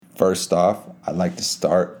First off, I'd like to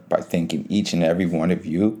start by thanking each and every one of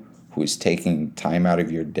you who is taking time out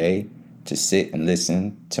of your day to sit and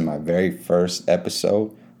listen to my very first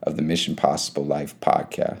episode of the Mission Possible Life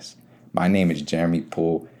podcast. My name is Jeremy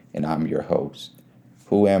Poole, and I'm your host.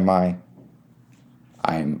 Who am I?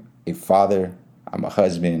 I'm a father, I'm a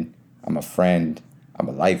husband, I'm a friend, I'm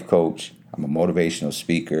a life coach, I'm a motivational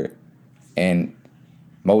speaker, and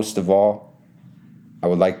most of all, I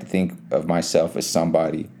would like to think of myself as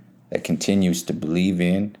somebody that continues to believe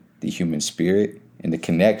in the human spirit and the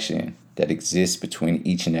connection that exists between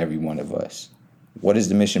each and every one of us. What is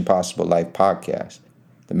the Mission Possible Life podcast?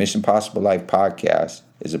 The Mission Possible Life podcast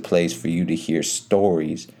is a place for you to hear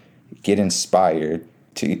stories, get inspired,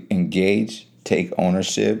 to engage, take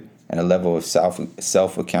ownership, and a level of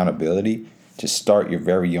self-accountability to start your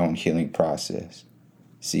very own healing process.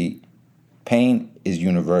 See, pain is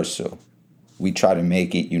universal. We try to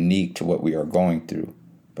make it unique to what we are going through.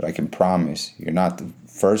 But I can promise you're not the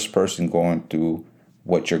first person going through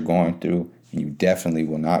what you're going through, and you definitely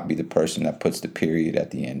will not be the person that puts the period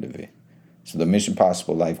at the end of it. So the Mission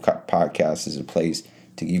Possible Life podcast is a place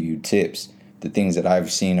to give you tips, the things that I've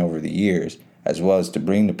seen over the years, as well as to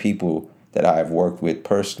bring the people that I've worked with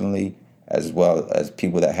personally, as well as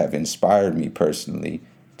people that have inspired me personally,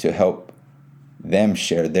 to help them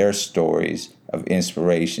share their stories of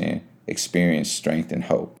inspiration, experience, strength, and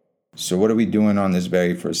hope. So what are we doing on this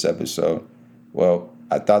very first episode? Well,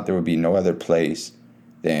 I thought there would be no other place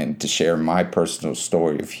than to share my personal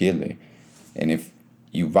story of healing. And if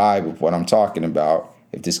you vibe with what I'm talking about,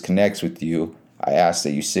 if this connects with you, I ask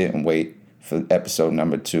that you sit and wait for episode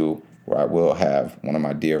number 2, where I will have one of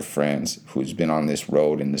my dear friends who's been on this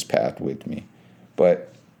road and this path with me.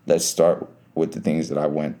 But let's start with the things that I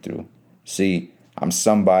went through. See, I'm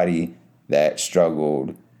somebody that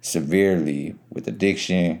struggled severely with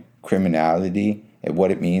addiction, criminality, and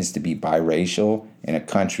what it means to be biracial in a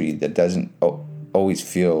country that doesn't always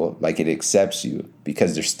feel like it accepts you,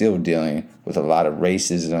 because they're still dealing with a lot of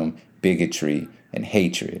racism, bigotry, and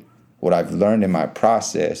hatred. What I've learned in my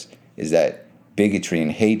process is that bigotry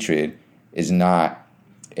and hatred is not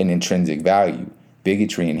an intrinsic value.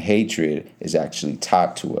 Bigotry and hatred is actually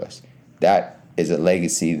taught to us. That is a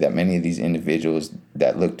legacy that many of these individuals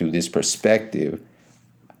that look through this perspective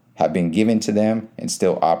have been given to them and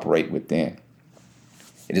still operate within.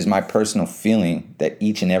 It is my personal feeling that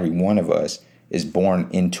each and every one of us is born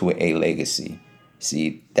into a legacy.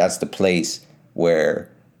 See, that's the place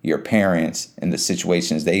where your parents and the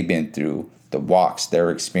situations they've been through, the walks,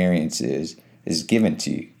 their experiences, is given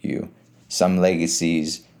to you. Some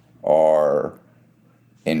legacies are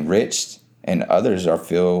enriched and others are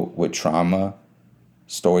filled with trauma,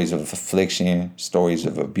 stories of affliction, stories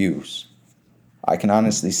of abuse. I can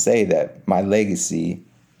honestly say that my legacy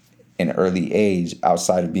in early age,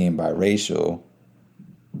 outside of being biracial,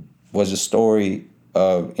 was a story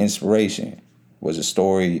of inspiration, was a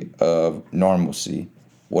story of normalcy.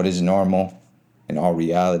 What is normal? In all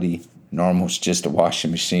reality, normal is just a washing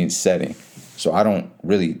machine setting. So I don't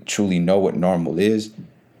really truly know what normal is,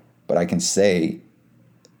 but I can say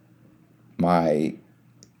my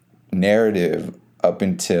narrative up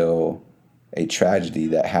until a tragedy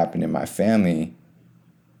that happened in my family,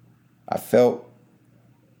 I felt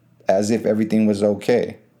as if everything was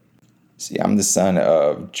okay. See, I'm the son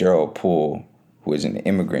of Gerald Poole, who is an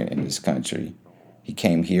immigrant in this country. He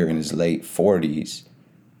came here in his late 40s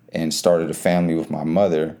and started a family with my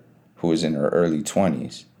mother, who was in her early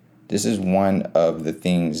 20s. This is one of the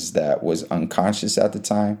things that was unconscious at the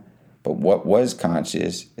time, but what was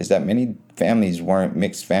conscious is that many families weren't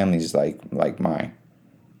mixed families like mine.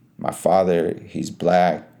 My father, he's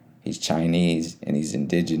black, he's Chinese, and he's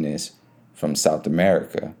indigenous from South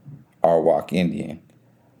America, Arawak Indian.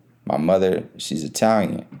 My mother, she's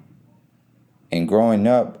Italian. And growing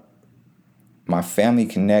up, my family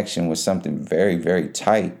connection was something very, very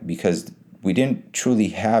tight because we didn't truly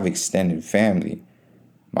have extended family.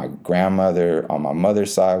 My grandmother on my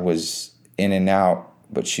mother's side was in and out,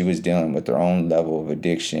 but she was dealing with her own level of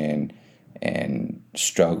addiction and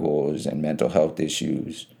struggles and mental health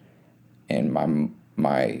issues. And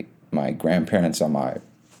my grandparents on my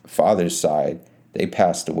father's side, they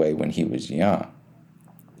passed away when he was young.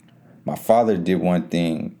 My father did one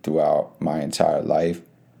thing throughout my entire life,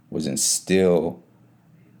 was instill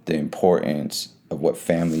the importance of what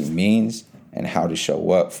family means and how to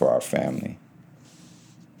show up for our family.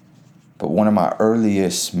 But one of my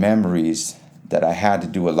earliest memories that I had to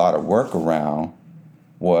do a lot of work around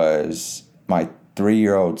was my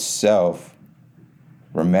 3-year-old self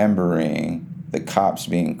remembering the cops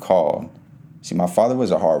being called. See, my father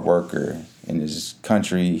was a hard worker. In his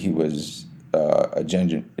country, he was a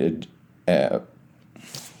gender.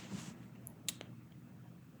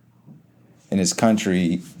 In his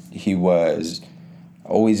country, he was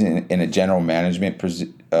always in a general management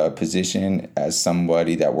position as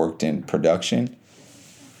somebody that worked in production.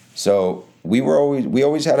 So we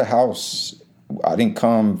always had a house. I didn't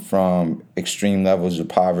come from extreme levels of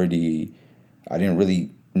poverty. I didn't really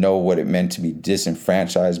know what it meant to be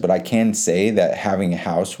disenfranchised, but I can say that having a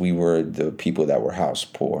house, we were the people that were house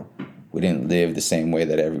poor. We didn't live the same way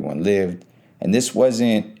that everyone lived. And this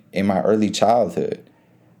wasn't in my early childhood.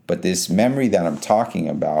 But this memory that I'm talking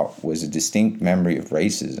about was a distinct memory of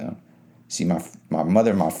racism. See, my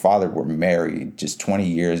mother and my father were married just 20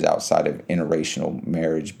 years outside of interracial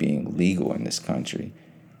marriage being legal in this country.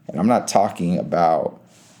 And I'm not talking about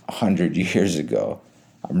 100 years ago.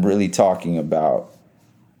 I'm really talking about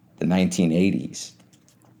the 1980s.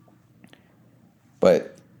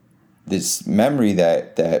 But this memory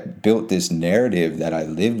that built this narrative that I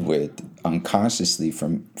lived with unconsciously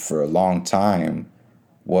for a long time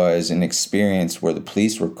was an experience where the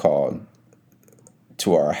police were called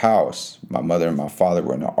to our house. My mother and my father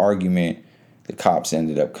were in an argument. The cops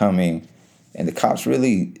ended up coming, and the cops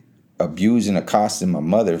really abused and accosted my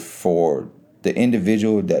mother for the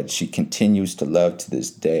individual that she continues to love to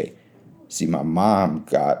this day. See, my mom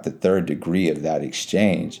got the third degree of that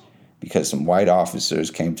exchange because some white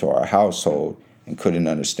officers came to our household and couldn't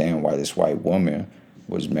understand why this white woman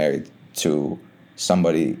was married to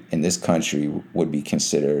somebody in this country would be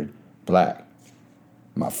considered black.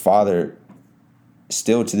 My father,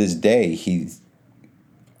 still to this day, he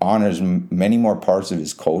honors many more parts of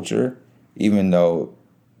his culture, even though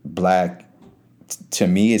black, to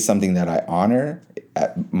me, is something that I honor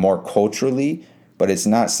more culturally, but it's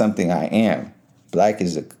not something I am. Black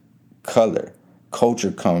is a color.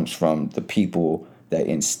 Culture comes from the people that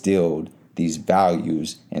instilled these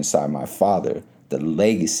values inside my father. The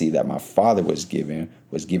legacy that my father was given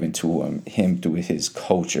to him through his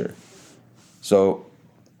culture. So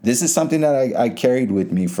this is something that I carried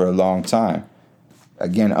with me for a long time.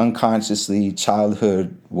 Again, unconsciously,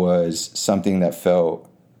 childhood was something that felt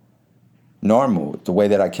normal. The way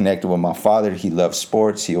that I connected with my father, he loved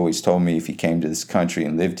sports. He always told me if he came to this country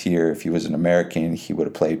and lived here, if he was an American, he would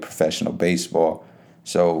have played professional baseball.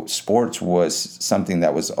 So sports was something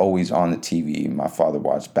that was always on the TV. My father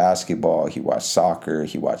watched basketball, he watched soccer,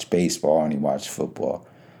 he watched baseball, and he watched football.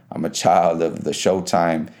 I'm a child of the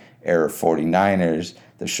Showtime era 49ers,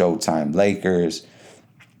 the Showtime Lakers,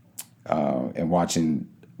 and watching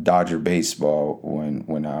Dodger baseball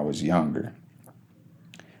when I was younger.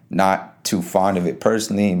 Not too fond of it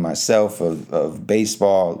personally myself of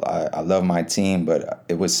baseball. I love my team, but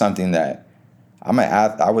it was something that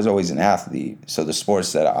I was always an athlete, so the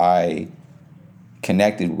sports that I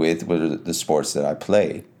connected with were the sports that I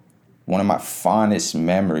played. One of my fondest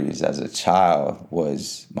memories as a child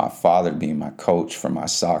was my father being my coach for my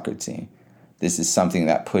soccer team. This is something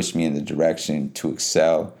that pushed me in the direction to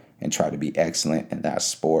excel and try to be excellent in that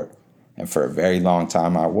sport. And for a very long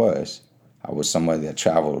time, I was somebody that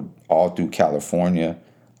traveled all through California,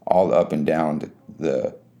 all up and down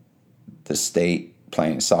the state,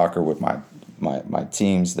 playing soccer with my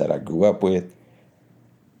teams that I grew up with.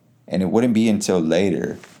 And it wouldn't be until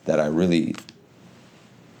later that I really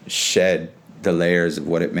shed the layers of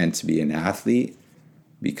what it meant to be an athlete,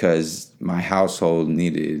 because my household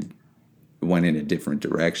went in a different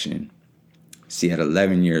direction. See, at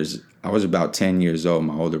 11 years, I was about 10 years old.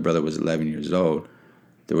 My older brother was 11 years old.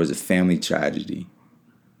 There was a family tragedy.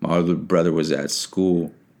 My older brother was at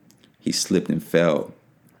school. He slipped and fell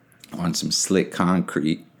on some slick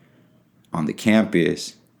concrete on the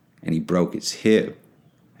campus, and he broke his hip.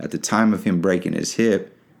 At the time of him breaking his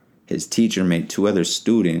hip, his teacher made two other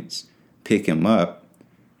students pick him up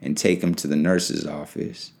and take him to the nurse's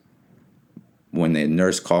office. When the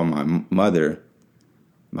nurse called my mother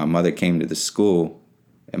came to the school,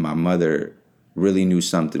 and my mother really knew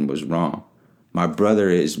something was wrong. My brother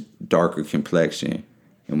is darker complexion,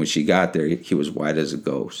 and when she got there, he was white as a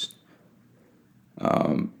ghost.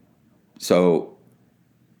 So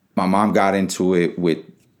my mom got into it with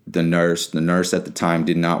the nurse. The nurse at the time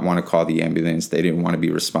did not want to call the ambulance. They didn't want to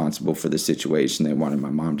be responsible for the situation. They wanted my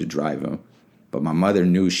mom to drive him. But my mother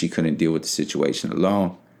knew she couldn't deal with the situation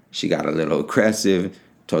alone. She got a little aggressive,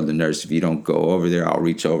 told the nurse, if you don't go over there, I'll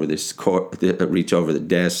reach over the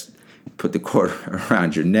desk, put the cord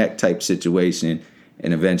around your neck type situation.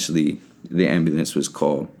 And eventually the ambulance was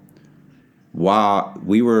called. While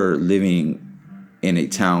we were living in a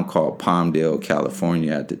town called Palmdale,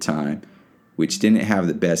 California at the time, which didn't have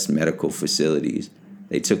the best medical facilities.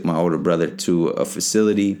 They took my older brother to a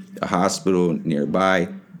facility, a hospital nearby.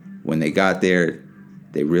 When they got there,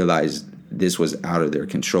 they realized this was out of their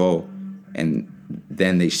control. And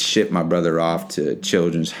then they shipped my brother off to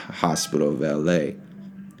Children's Hospital of LA.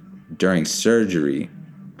 During surgery,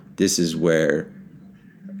 this is where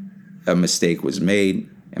a mistake was made,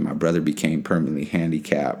 and my brother became permanently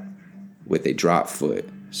handicapped with a drop foot.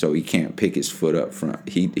 So he can't pick his foot up front.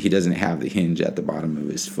 He doesn't have the hinge at the bottom of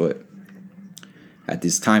his foot. At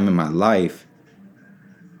this time in my life,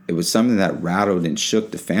 it was something that rattled and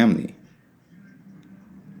shook the family.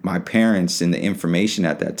 My parents and the information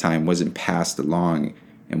at that time wasn't passed along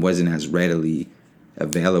and wasn't as readily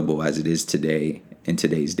available as it is today in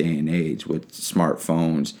today's day and age with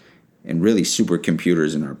smartphones and really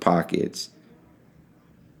supercomputers in our pockets.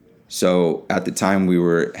 So at the time we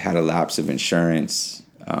had a lapse of insurance,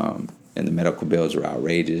 and the medical bills were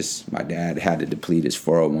outrageous. My dad had to deplete his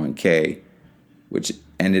 401k, which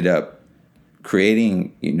ended up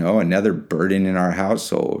creating, another burden in our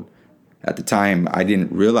household. At the time, I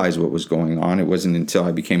didn't realize what was going on. It wasn't until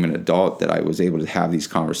I became an adult that I was able to have these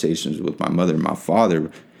conversations with my mother and my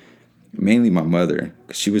father, mainly my mother,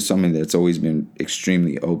 because she was someone that's always been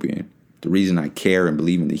extremely open. The reason I care and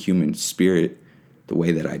believe in the human spirit the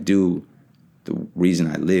way that I do, the reason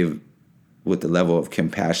I live with the level of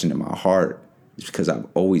compassion in my heart is because I've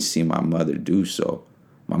always seen my mother do so.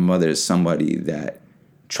 My mother is somebody that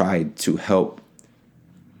tried to help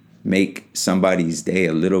make somebody's day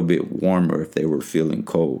a little bit warmer if they were feeling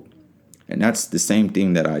cold. And that's the same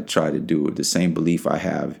thing that I try to do. The same belief I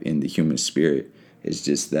have in the human spirit is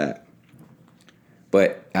just that.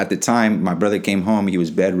 But at the time, my brother came home. He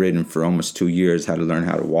was bedridden for almost 2 years, had to learn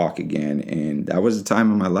how to walk again. And that was the time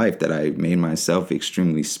in my life that I made myself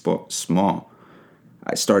extremely small.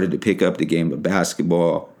 I started to pick up the game of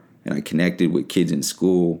basketball, and I connected with kids in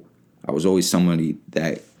school. I was always somebody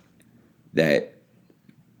that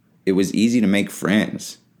it was easy to make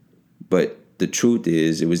friends. But the truth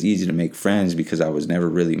is, it was easy to make friends because I was never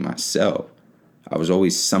really myself. I was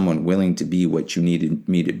always someone willing to be what you needed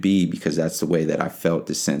me to be because that's the way that I felt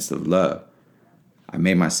the sense of love. I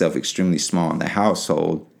made myself extremely small in the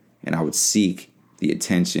household, and I would seek the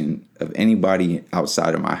attention of anybody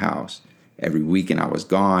outside of my house. Every weekend I was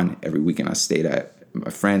gone. Every weekend I stayed at my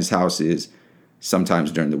friends' houses.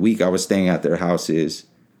 Sometimes during the week I was staying at their houses.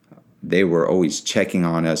 They were always checking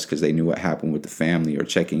on us because they knew what happened with the family, or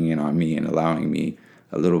checking in on me and allowing me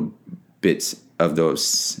a little bit of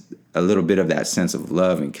that sense of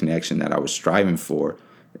love and connection that I was striving for.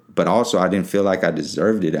 But also I didn't feel like I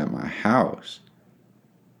deserved it at my house.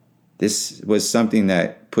 This was something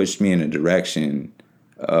that pushed me in a direction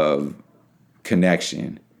of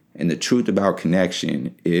connection. And the truth about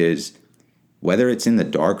connection is, whether it's in the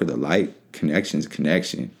dark or the light, connection is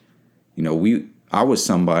connection. I was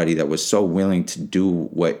somebody that was so willing to do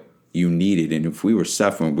what you needed. And if we were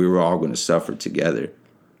suffering, we were all going to suffer together.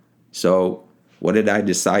 So what did I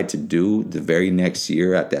decide to do the very next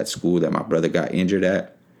year at that school that my brother got injured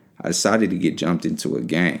at? I decided to get jumped into a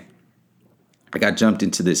gang. I got jumped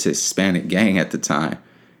into this Hispanic gang at the time.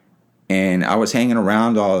 And I was hanging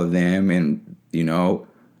around all of them. And,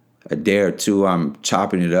 a day or two, I'm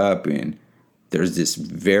chopping it up. And there's this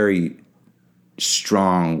very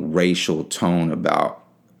strong racial tone about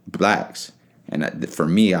blacks. And for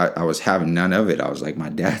me, I was having none of it. I was like, my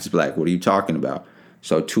dad's black. What are you talking about?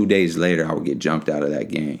 So 2 days later, I would get jumped out of that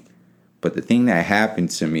gang. But the thing that happened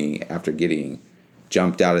to me after getting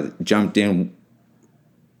jumped in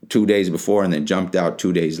 2 days before and then jumped out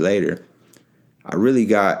 2 days later, I really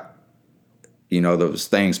got, those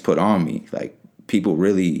things put on me. Like, people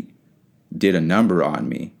really did a number on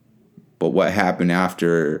me. But what happened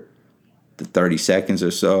after the 30 seconds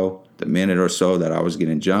or so, the minute or so that I was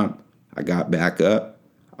getting jumped, I got back up.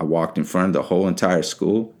 I walked in front of the whole entire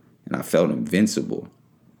school, and I felt invincible.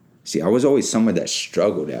 See, I was always someone that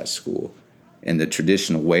struggled at school in the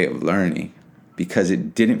traditional way of learning because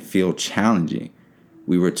it didn't feel challenging.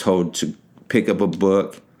 We were told to pick up a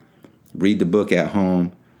book, read the book at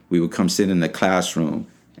home. We would come sit in the classroom,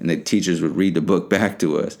 and the teachers would read the book back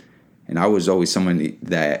to us. And I was always someone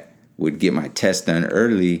that would get my test done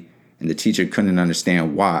early, and the teacher couldn't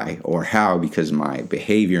understand why or how, because my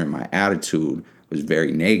behavior and my attitude was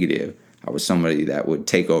very negative. I was somebody that would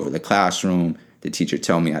take over the classroom, the teacher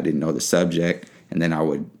tell me I didn't know the subject, and then I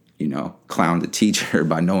would, clown the teacher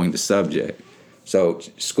by knowing the subject. So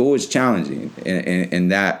school is challenging in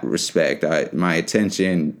that respect. My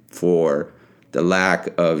attention for the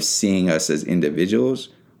lack of seeing us as individuals,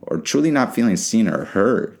 or truly not feeling seen or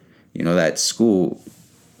heard, that school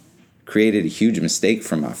created a huge mistake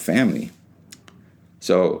for my family.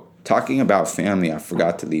 So talking about family, I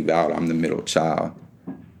forgot to leave out, I'm the middle child.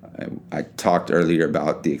 I talked earlier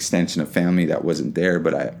about the extension of family that wasn't there,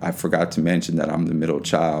 but I forgot to mention that I'm the middle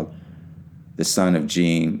child, the son of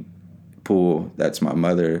Jean Poole, that's my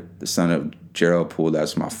mother, the son of Gerald Poole,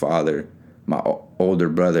 that's my father, my older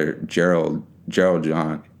brother, Gerald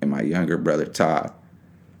John, and my younger brother, Todd.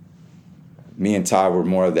 Me and Todd were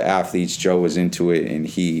more of the athletes. Joe was into it, and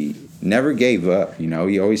he never gave up.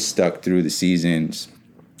 He always stuck through the seasons,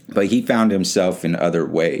 but he found himself in other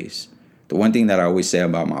ways. The one thing that I always say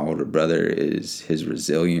about my older brother is his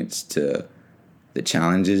resilience to the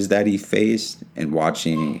challenges that he faced, and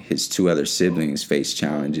watching his two other siblings face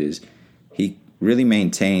challenges. He really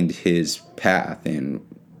maintained his path and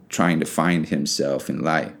trying to find himself in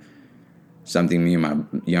life. Something me and my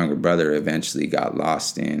younger brother eventually got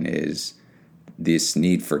lost in is this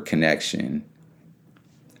need for connection.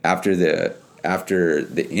 After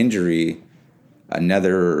the injury,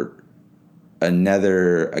 another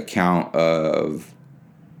account of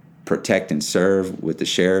protect and serve with the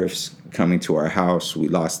sheriffs coming to our house. We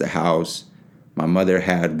lost the house. My mother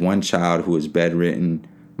had one child who was bedridden.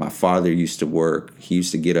 My father used to work. He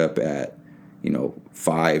used to get up at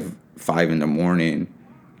 5 in the morning,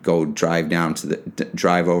 go drive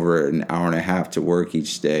over an hour and a half to work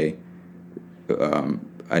each day,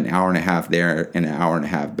 an hour and a half there and an hour and a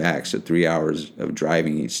half back, so 3 hours of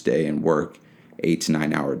driving each day, and work 8 to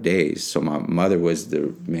 9 hour days. So my mother was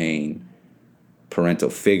the main parental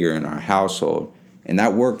figure in our household, and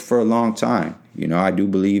that worked for a long time. I do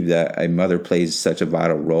believe that a mother plays such a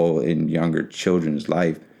vital role in younger children's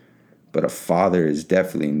life, but a father is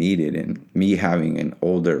definitely needed. And me having an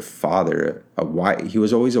older father, he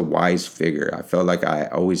was always a wise figure. I felt like I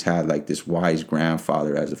always had like this wise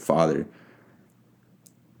grandfather as a father,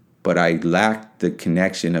 but I lacked the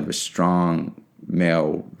connection of a strong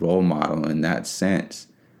male role model in that sense.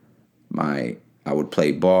 I would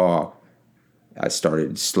play ball. I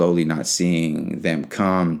started slowly not seeing them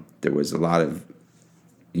come. There was a lot of,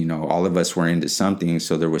 all of us were into something,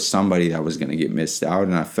 so there was somebody that was going to get missed out.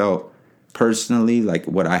 And I felt personally like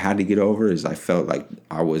what I had to get over is I felt like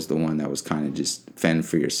I was the one that was kind of just fend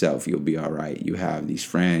for yourself. You'll be all right. You have these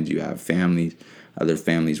friends, you have families. Other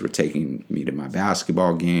families were taking me to my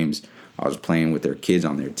basketball games. I was playing with their kids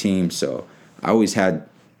on their team. So I always had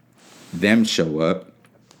them show up.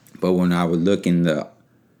 But when I would look in the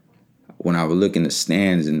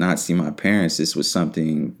stands and not see my parents, this was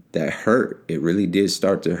something that hurt. It really did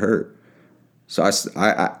start to hurt. So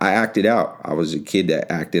I acted out. I was a kid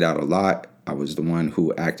that acted out a lot. I was the one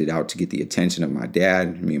who acted out to get the attention of my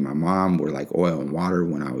dad. Me and my mom were like oil and water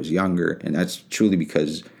when I was younger. And that's truly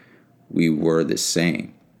because we were the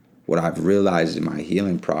same. What I've realized in my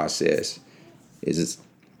healing process is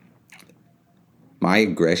my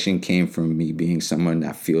aggression came from me being someone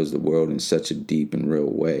that feels the world in such a deep and real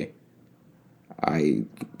way. I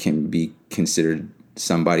can be considered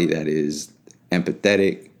somebody that is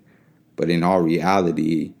empathetic, but in all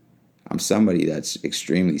reality, I'm somebody that's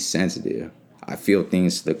extremely sensitive. I feel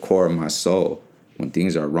things to the core of my soul. When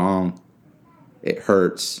things are wrong, it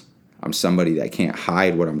hurts. I'm somebody that can't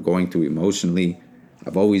hide what I'm going through emotionally.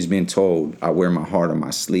 I've always been told I wear my heart on my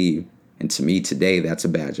sleeve, and to me today, that's a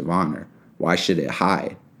badge of honor. Why should it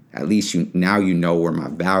hide? At least now you know where my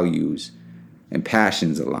values and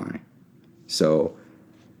passions align. So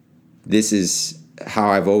this is how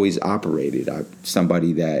I've always operated. I'm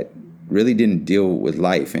somebody that really didn't deal with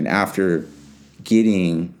life. And after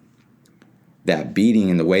getting that beating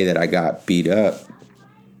in the way that I got beat up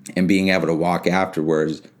and being able to walk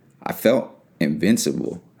afterwards, I felt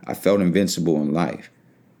invincible. I felt invincible in life.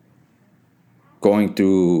 Going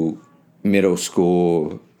through middle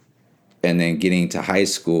school and then getting to high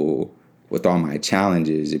school with all my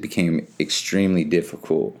challenges, it became extremely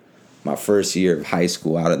difficult. My first year of high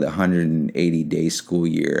school, out of the 180-day school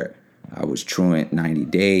year, I was truant 90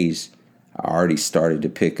 days. I already started to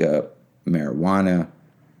pick up marijuana,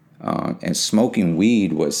 and smoking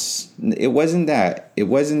weed wasn't that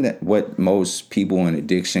what most people in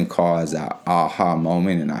addiction call as an aha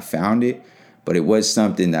moment, and I found it, but it was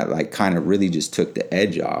something that like kind of really just took the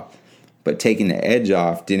edge off. But taking the edge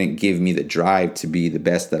off didn't give me the drive to be the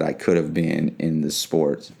best that I could have been in the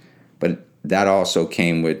sports. But that also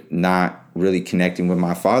came with not really connecting with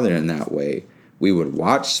my father in that way. We would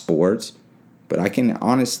watch sports, but I can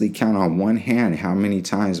honestly count on one hand how many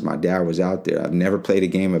times my dad was out there. I've never played a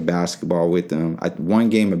game of basketball with him. One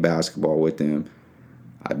game of basketball with him.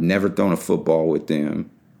 I've never thrown a football with him.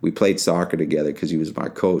 We played soccer together because he was my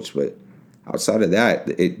coach. But outside of that,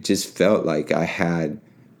 it just felt like I had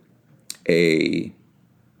a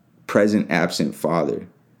present absent father.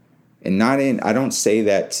 And I don't say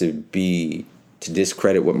that to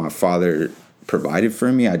discredit what my father provided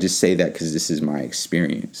for me. I just say that because this is my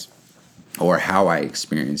experience or how I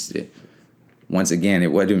experienced it. Once again,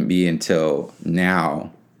 it wouldn't be until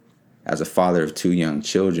now, as a father of 2 young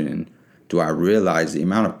children, do I realize the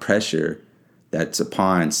amount of pressure that's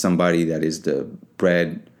upon somebody that is the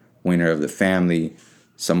breadwinner of the family,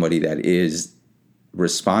 somebody that is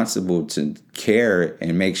responsible to care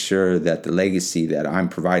and make sure that the legacy that I'm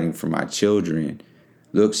providing for my children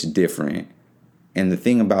looks different. And the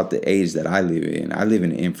thing about the age that I live in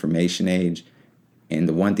an information age. And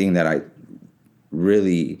the one thing that I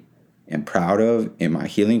really am proud of in my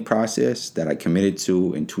healing process that I committed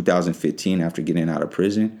to in 2015 after getting out of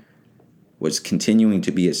prison was continuing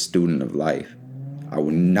to be a student of life. I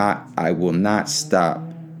will not stop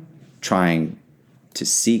trying to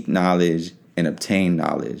seek knowledge and obtain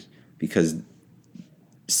knowledge, because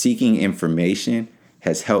seeking information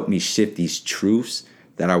has helped me shift these truths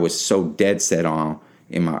that I was so dead set on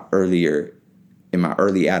in my early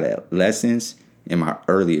adolescence, in my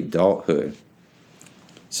early adulthood.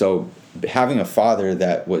 So having a father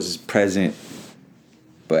that was present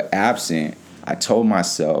but absent, I told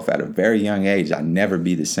myself at a very young age I'd never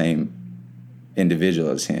be the same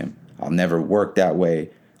individual as him. I'll never work that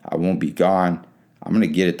way. I won't be gone. I'm going to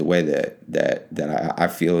get it the way that I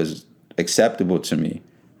feel is acceptable to me.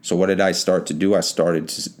 So what did I start to do? I started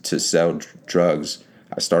to sell drugs.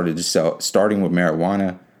 Starting with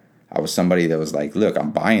marijuana. I was somebody that was like, look,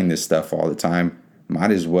 I'm buying this stuff all the time.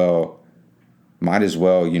 Might as well,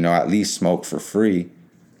 at least smoke for free.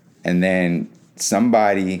 And then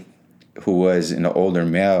somebody who was an older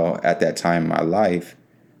male at that time in my life,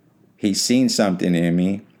 he seen something in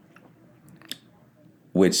me,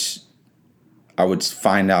 which I would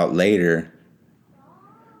find out later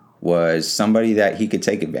was somebody that he could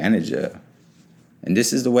take advantage of. And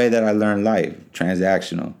this is the way that I learned life,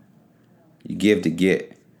 transactional. You give to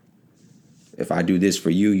get. If I do this for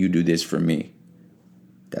you, you do this for me.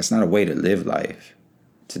 That's not a way to live life.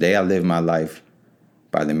 Today I live my life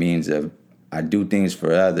by the means of I do things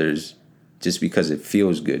for others just because it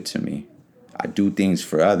feels good to me. I do things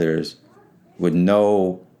for others with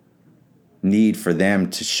no need for them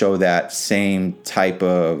to show that same type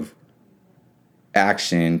of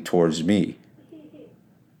action towards me.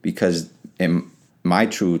 Because my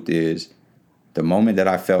truth is, the moment that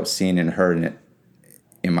I felt seen and heard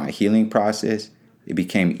in my healing process, it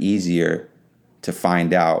became easier to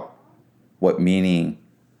find out what meaning,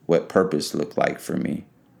 what purpose looked like for me.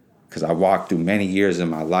 Because I walked through many years of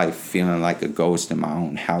my life feeling like a ghost in my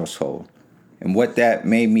own household. And what that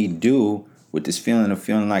made me do with this feeling of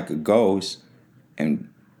feeling like a ghost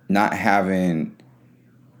and not having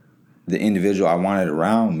the individual I wanted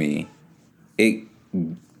around me,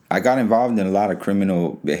 I got involved in a lot of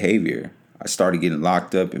criminal behavior. I started getting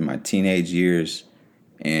locked up in my teenage years,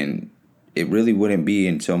 and it really wouldn't be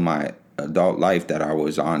until my adult life that I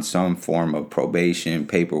was on some form of probation,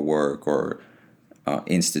 paperwork, or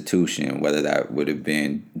institution, whether that would have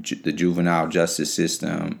been the juvenile justice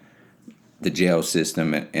system, the jail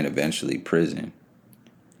system, and eventually prison.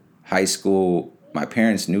 High school, my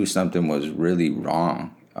parents knew something was really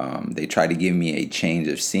wrong. They tried to give me a change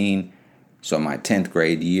of scene. So my 10th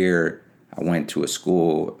grade year, I went to a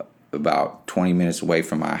school about 20 minutes away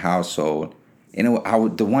from my household. And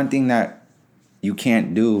the one thing that you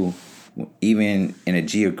can't do, even in a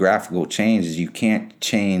geographical change, is you can't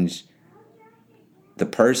change the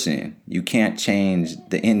person. You can't change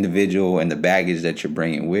the individual and the baggage that you're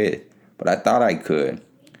bringing with. But I thought I could.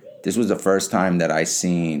 This was the first time that I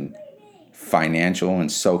seen financial and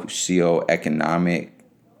socioeconomic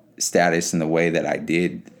status in the way that I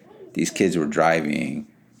did. These kids were driving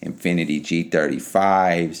Infiniti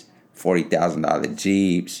G35s, $40,000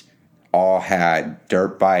 Jeeps, all had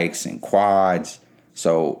dirt bikes and quads.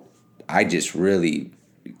 So I just really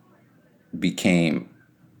became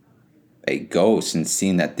a ghost and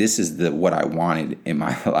seeing that this is what I wanted in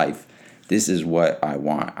my life. This is what I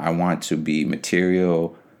want. I want to be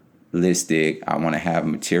materialistic. I want to have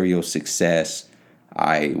material success.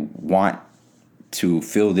 I want to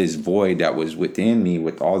fill this void that was within me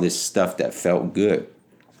with all this stuff that felt good.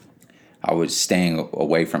 I was staying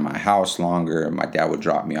away from my house longer. My dad would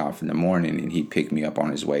drop me off in the morning and he'd pick me up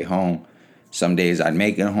on his way home. Some days I'd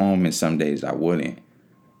make it home and some days I wouldn't.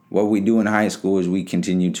 What we do in high school is we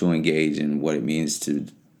continue to engage in what it means to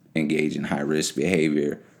engage in high risk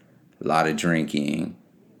behavior, a lot of drinking,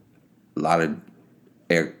 a lot of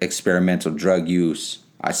experimental drug use.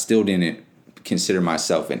 I still didn't consider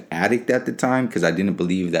myself an addict at the time because I didn't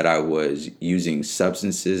believe that I was using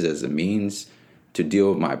substances as a means to deal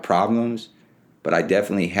with my problems. But I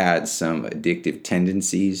definitely had some addictive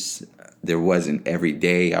tendencies there wasn't every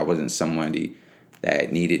day. I wasn't somebody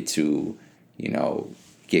that needed to,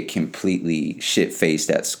 get completely shit-faced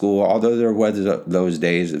at school, although there was those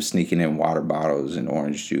days of sneaking in water bottles and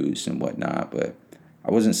orange juice and whatnot, but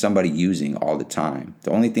I wasn't somebody using all the time.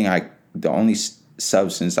 The only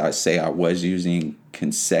substance I say I was using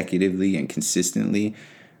consecutively and consistently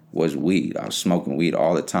was weed. I was smoking weed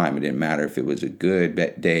all the time. It didn't matter if it was a good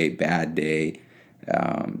day, bad day,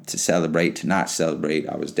 to celebrate, to not celebrate.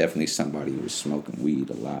 I was definitely somebody who was smoking weed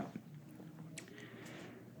a lot.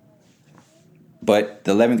 But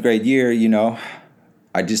the 11th grade year,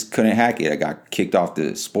 I just couldn't hack it. I got kicked off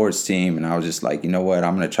the sports team, and I was just like, you know what?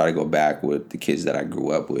 I'm going to try to go back with the kids that I grew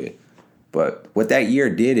up with. But what that year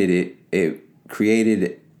did, it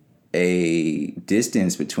created a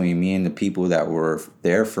distance between me and the people that were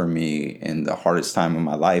there for me in the hardest time of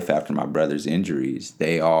my life after my brother's injuries.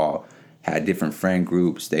 They all had different friend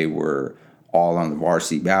groups. They were all on the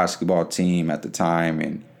varsity basketball team at the time,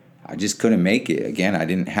 and I just couldn't make it. Again, I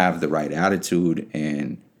didn't have the right attitude,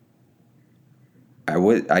 and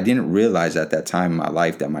I didn't realize at that time in my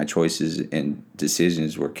life that my choices and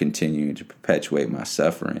decisions were continuing to perpetuate my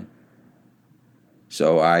suffering.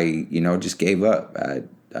 So I, just gave up.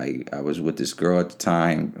 I was with this girl at the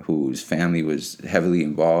time whose family was heavily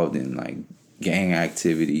involved in like gang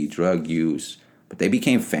activity, drug use, but they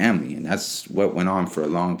became family, and that's what went on for a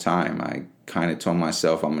long time. I kind of told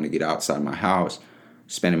myself I'm going to get outside my house,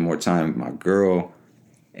 spending more time with my girl,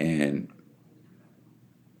 and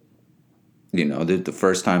the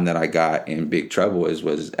first time that I got in big trouble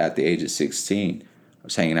was at the age of 16. I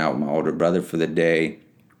was hanging out with my older brother for the day.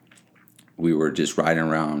 We were just riding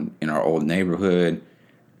around in our old neighborhood,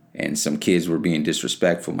 and some kids were being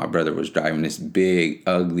disrespectful. My brother was driving this big,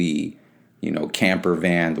 ugly, camper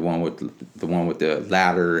van, the one with the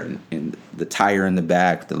ladder and the tire in the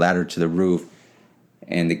back, the ladder to the roof.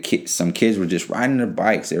 And some kids were just riding their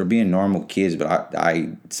bikes. They were being normal kids, but I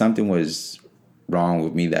something was wrong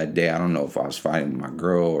with me that day. I don't know if I was fighting with my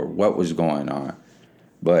girl or what was going on,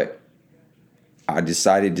 but I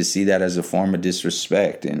decided to see that as a form of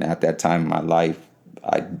disrespect. And at that time in my life,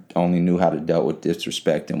 I only knew how to deal with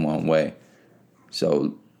disrespect in one way.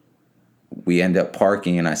 So we end up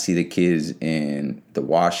parking, and I see the kids in the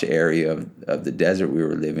wash area of the desert we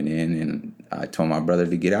were living in, and I told my brother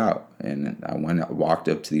to get out. And I walked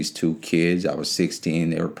up to these two kids. I was 16.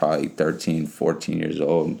 They were probably 13, 14 years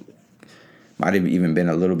old. Might have even been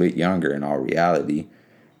a little bit younger in all reality.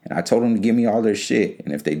 And I told them to give me all their shit.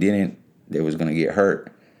 And if they didn't, they was going to get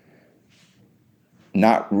hurt.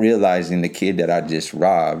 Not realizing the kid that I just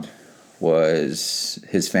robbed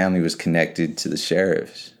his family was connected to the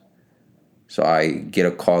sheriffs. So I get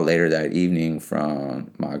a call later that evening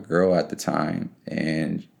from my girl at the time,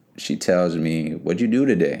 and she tells me, "What'd you do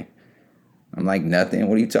today?" I'm like, "Nothing.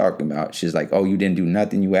 What are you talking about?" She's like, "Oh, you didn't do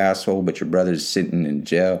nothing, you asshole, but your brother's sitting in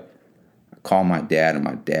jail." I call my dad, and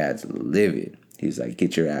my dad's livid. He's like,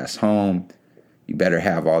 "Get your ass home. You better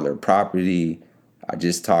have all their property. I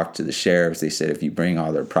just talked to the sheriffs. They said if you bring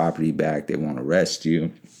all their property back, they won't arrest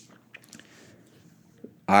you."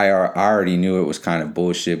 I already knew it was kind of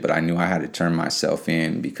bullshit, but I knew I had to turn myself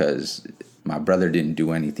in because my brother didn't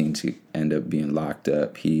do anything to end up being locked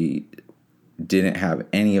up. He didn't have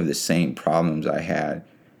any of the same problems I had,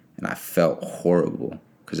 and I felt horrible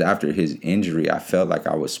because after his injury, I felt like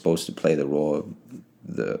I was supposed to play the role of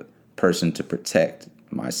the person to protect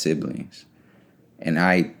my siblings. And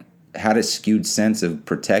I had a skewed sense of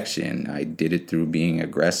protection. I did it through being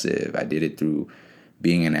aggressive. I did it through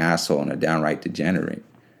being an asshole and a downright degenerate.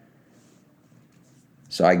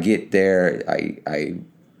 So I get there, I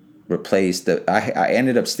replaced I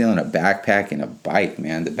ended up stealing a backpack and a bike,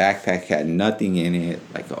 man. The backpack had nothing in it,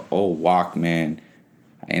 like an old Walkman.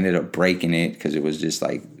 I ended up breaking it because it was just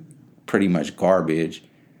like pretty much garbage.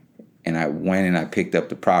 And I went and I picked up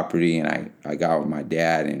the property, and I got with my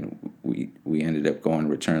dad, and we ended up going to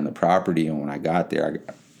return the property. And when I got there,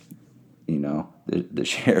 the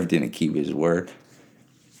sheriff didn't keep his word.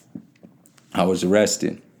 I was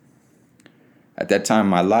arrested. At that time in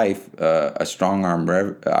my life, I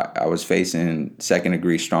was facing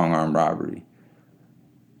second-degree strong-arm robbery.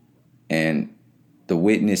 And the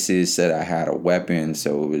witnesses said I had a weapon,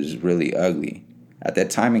 so it was really ugly. At that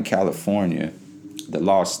time in California, the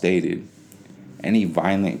law stated any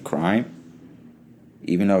violent crime,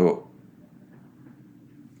 even though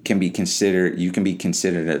you can be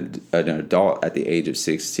considered an adult at the age of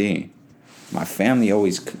 16. My family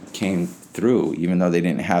always came through, even though they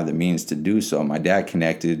didn't have the means to do so. My dad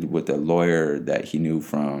connected with a lawyer that he knew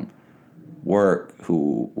from work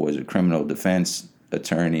who was a criminal defense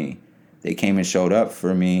attorney they came and showed up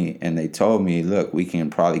for me, and they told me, look, we can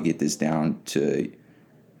probably get this down to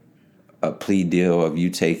a plea deal of you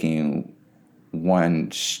taking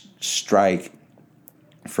one strike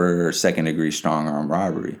for second-degree strong-arm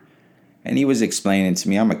robbery. And he was explaining to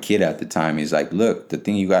me, I'm a kid at the time. He's like, look, the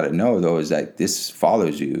thing you got to know, though, is that this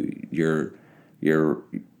follows you. Your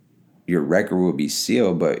record will be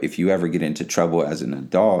sealed, but if you ever get into trouble as an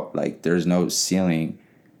adult, like, there's no sealing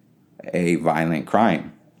a violent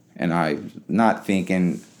crime. And I'm not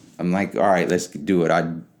thinking, I'm like, all right, let's do it.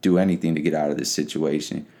 I'd do anything to get out of this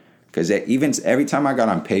situation. Because even every time I got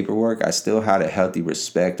on paperwork, I still had a healthy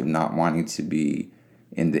respect of not wanting to be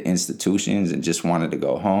in the institutions and just wanted to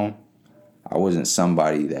go home. I wasn't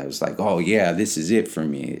somebody that was like, oh, yeah, this is it for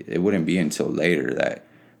me. It wouldn't be until later that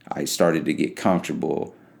I started to get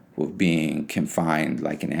comfortable with being confined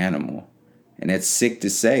like an animal. And it's sick to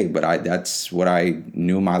say, but that's what I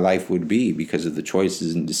knew my life would be because of the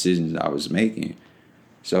choices and decisions I was making.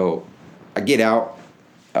 So I get out,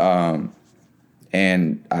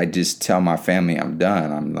 and I just tell my family I'm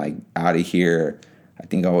done. I'm like out of here. I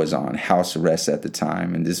think I was on house arrest at the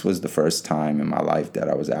time, and this was the first time in my life that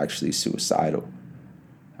I was actually suicidal.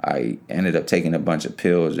 I ended up taking a bunch of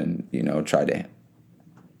pills and, tried to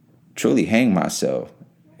truly hang myself.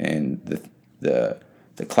 And the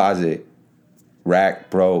closet rack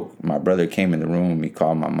broke. My brother came in the room. He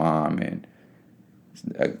called my mom, and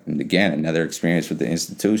again, another experience with the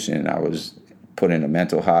institution. I was put in a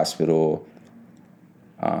mental hospital,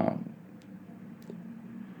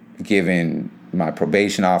 given my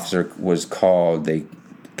probation officer was called. They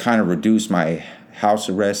kind of reduced my house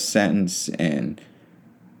arrest sentence, and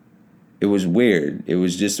it was weird. It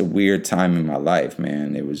was just a weird time in my life,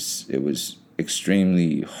 man. It was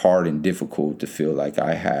extremely hard and difficult to feel like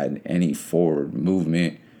I had any forward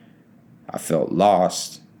movement. I felt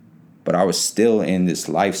lost, but I was still in this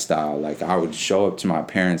lifestyle. Like, I would show up to my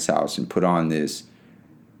parents' house and put on this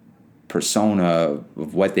persona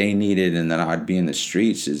of what they needed, and then I'd be in the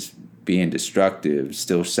streets just being destructive,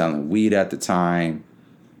 still selling weed at the time,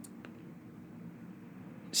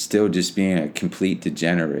 still just being a complete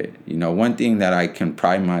degenerate. One thing that I can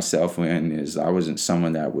pride myself in is I wasn't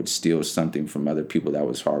someone that would steal something from other people that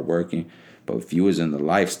was hardworking, but if you was in the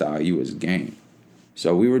lifestyle, you was game.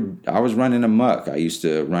 So I was running amok. I used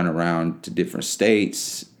to run around to different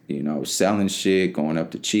states, selling shit, going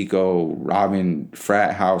up to Chico, robbing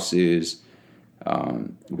frat houses.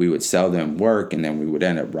 We would sell them work, and then we would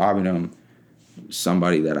end up robbing them.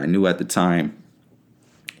 Somebody that I knew at the time,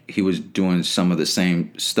 he was doing some of the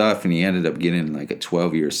same stuff, and he ended up getting like a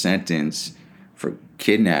 12-year sentence for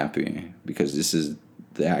kidnapping because this is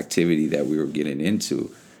the activity that we were getting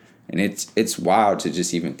into. And it's wild to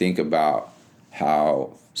just even think about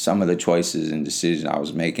how some of the choices and decisions I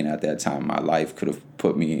was making at that time in my life could have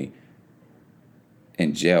put me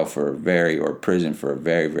in jail or prison for a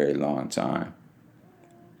very, very long time.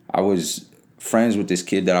 I was friends with this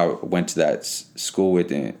kid that I went to that school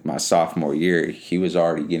with in my sophomore year. He was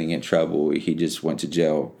already getting in trouble. He just went to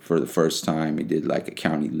jail for the first time. He did like a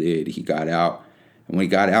county lid. He got out. And when he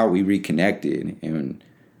got out, we reconnected. And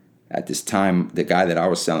at this time, the guy that I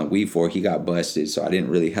was selling weed for, he got busted. So I didn't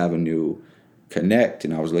really have a new connect,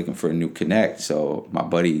 and I was looking for a new connect. So my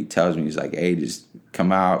buddy tells me, he's like, hey, just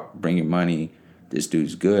come out, bring your money. This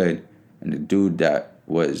dude's good. And the dude that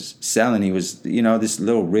was selling, he was, this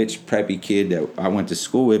little rich preppy kid that I went to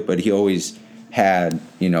school with, but he always had,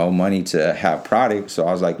 money to have products. So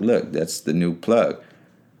I was like, look, that's the new plug.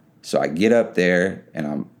 So I get up there,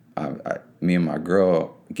 and me and my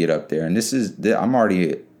girl get up there, and I'm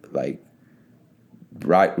already like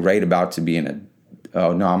right about to be I'm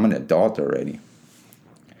an adult already.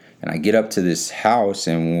 And I get up to this house,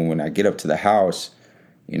 and when I get up to the house,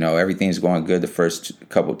 everything's going good the first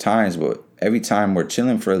couple times, but every time we're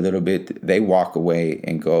chilling for a little bit, they walk away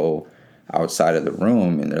and go outside of the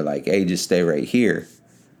room, and they're like, hey, just stay right here.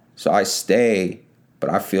 So I stay, but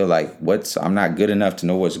I feel like I'm not good enough to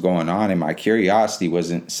know what's going on, and my curiosity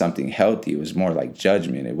wasn't something healthy. It was more like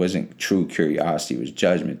judgment. It wasn't true curiosity. It was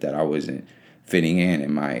judgment that I wasn't fitting in,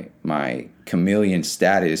 and my chameleon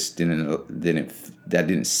status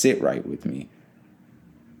didn't sit right with me.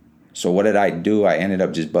 So what did I do? I ended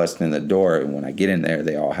up just busting in the door, and when I get in there,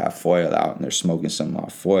 they all have foil out, and they're smoking some of my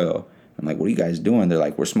foil. I'm like, what are you guys doing? They're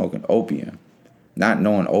like, we're smoking opium. Not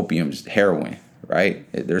knowing opium's heroin, right?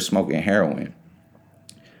 They're smoking heroin.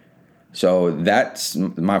 So that's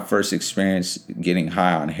my first experience getting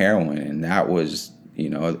high on heroin, and that was,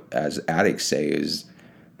 as addicts say, is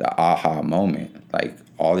the aha moment. Like,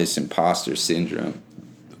 all this imposter syndrome,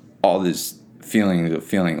 all this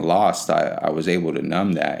feeling lost, I was able to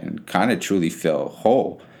numb that and kind of truly feel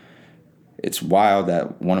whole. It's wild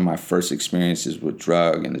that one of my first experiences with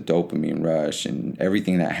drug and the dopamine rush and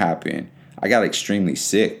everything that happened, I got extremely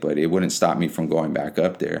sick, but it wouldn't stop me from going back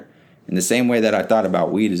up there. And the same way that I thought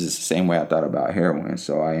about weed is the same way I thought about heroin.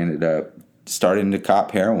 So I ended up starting to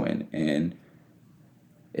cop heroin. And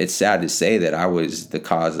it's sad to say that I was the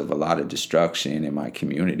cause of a lot of destruction in my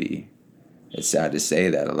community. It's sad to say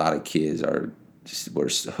that a lot of kids were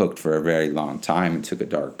hooked for a very long time and took a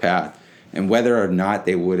dark path. And whether or not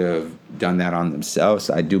they would have done that on themselves,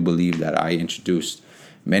 I do believe that I introduced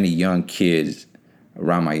many young kids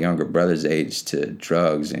around my younger brother's age to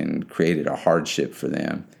drugs and created a hardship for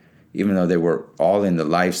them. Even though they were all in the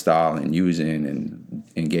lifestyle and using and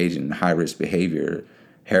engaging in high-risk behavior,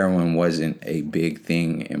 heroin wasn't a big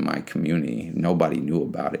thing in my community. Nobody knew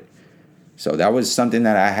about it. So that was something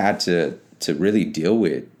that I had to really deal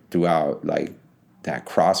with throughout, like, that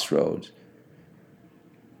crossroads.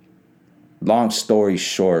 Long story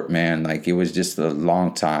short, man, like, it was just a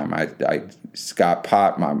long time. I got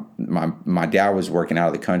popped. My dad was working out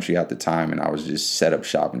of the country at the time, and I was just set up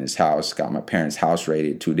shop in his house. Got my parents' house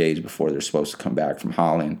raided 2 days before they're supposed to come back from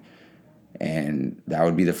Holland. And that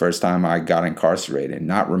would be the first time I got incarcerated,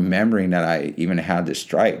 not remembering that I even had to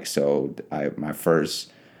strike. So my first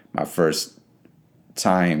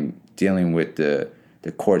time dealing with the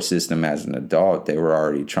court system as an adult, they were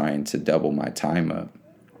already trying to double my time up.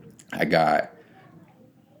 I got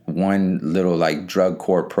one little, like, drug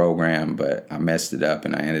court program, but I messed it up,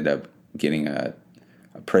 and I ended up getting a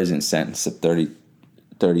prison sentence of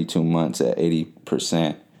 32 months at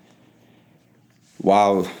 80%.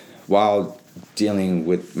 While dealing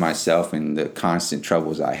with myself and the constant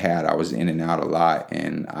troubles I had, I was in and out a lot,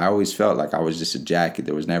 and I always felt like I was just a jacket.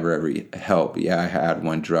 There was never ever help. Yeah, I had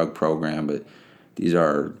one drug program, but these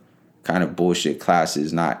are kind of bullshit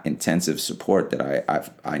classes, not intensive support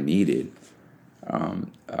that I needed.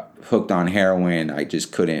 Hooked on heroin, I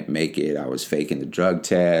just couldn't make it. I was faking the drug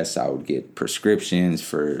tests. I would get prescriptions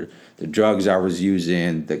for the drugs I was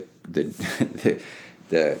using. The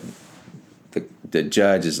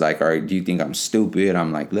judge is like, all right, do you think I'm stupid?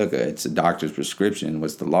 I'm like, look, it's a doctor's prescription.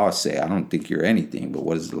 What's the law say? I don't think you're anything, but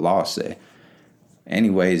what does the law say?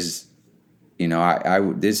 Anyways, you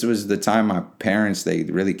know, this was the time my parents, they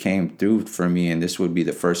really came through for me, and this would be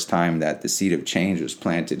the first time that the seed of change was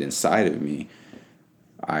planted inside of me.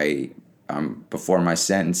 Before my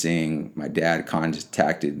sentencing, my dad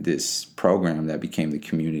contacted this program that became the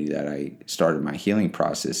community that I started my healing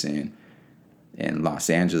process in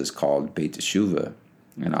Los Angeles, called Beit Teshuva.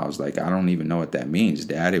 And I was like, I don't even know what that means,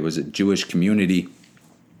 Dad. It was a Jewish community,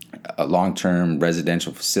 a long-term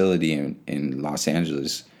residential facility in Los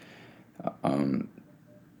Angeles,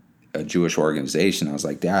 a Jewish organization. I was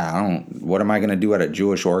like, Dad, what am I going to do at a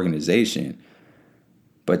Jewish organization?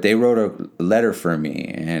 But they wrote a letter for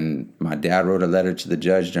me, and my dad wrote a letter to the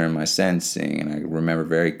judge during my sentencing. And I remember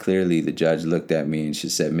very clearly the judge looked at me and she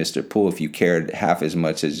said, Mr. Poole, if you cared half as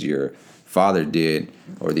much as your father did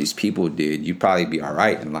or these people did, you'd probably be all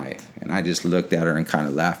right in life. And I just looked at her and kind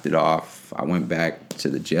of laughed it off. I went back to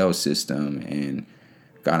the jail system and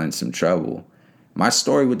got in some trouble. My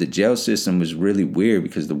story with the jail system was really weird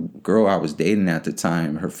because the girl I was dating at the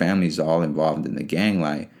time, her family's all involved in the gang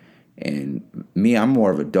life. And me, I'm more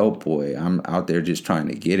of a dope boy. I'm out there just trying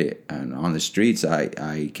to get it. And on the streets,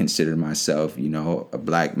 I consider myself, you know, a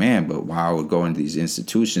black man. But while I would go into these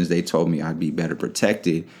institutions, they told me I'd be better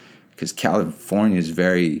protected because California is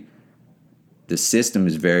the system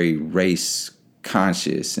is very race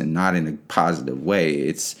conscious and not in a positive way.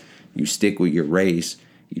 It's, you stick with your race.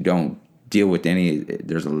 You don't deal with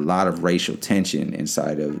there's a lot of racial tension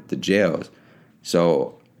inside of the jails.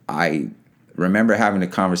 So I remember having a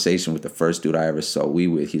conversation with the first dude I ever saw weed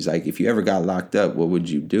with. He's like, if you ever got locked up, what would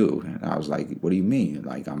you do? And I was like, what do you mean?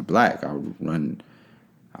 Like, I'm black. I would run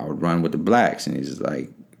with the blacks. And he's like,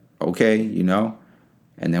 okay, you know.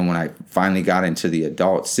 And then when I finally got into the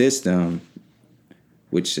adult system,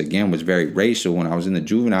 which again was very racial, when I was in the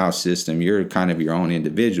juvenile system, you're kind of your own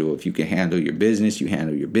individual. If you can handle your business, you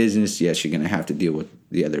handle your business. Yes, you're going to have to deal with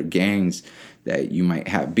the other gangs that you might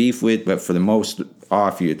have beef with, but for the most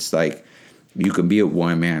off, it's like, you can be a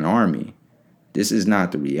one-man army. This is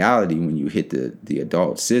not the reality when you hit the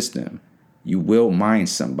adult system. You will mind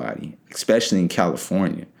somebody, especially in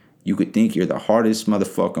California. You could think you're the hardest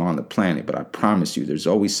motherfucker on the planet, but I promise you, there's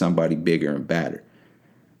always somebody bigger and badder.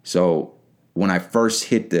 So when I first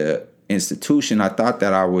hit the institution, I thought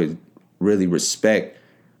that I would really respect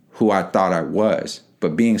who I thought I was.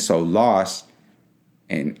 But being so lost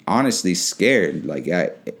and honestly scared, like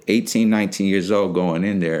at 18, 19 years old, going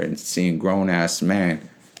in there and seeing grown-ass men,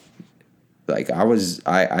 like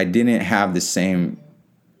I didn't have the same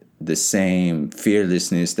the same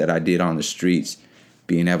fearlessness that I did on the streets,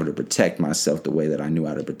 being able to protect myself the way that I knew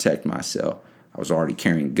how to protect myself. I was already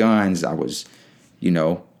carrying guns. I was,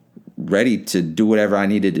 ready to do whatever I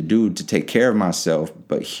needed to do to take care of myself.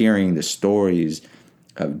 But hearing the stories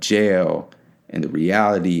of jail and the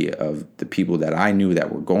reality of the people that I knew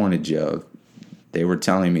that were going to jail, they were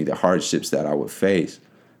telling me the hardships that I would face.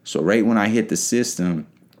 So right when I hit the system,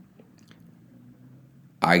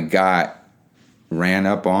 I got ran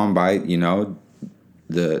up on by, the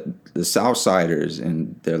Southsiders,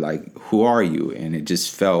 and they're like, "Who are you?" And it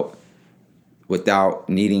just felt, without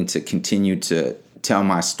needing to continue to tell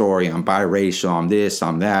my story, I'm biracial, I'm this,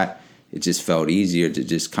 I'm that, it just felt easier to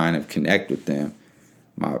just kind of connect with them.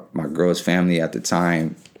 My girl's family at the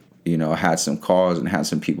time, had some calls and had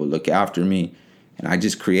some people look after me. And I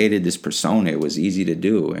just created this persona. It was easy to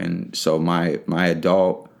do. And so my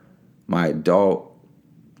adult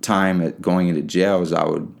time at going into jail is I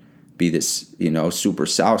would be this, super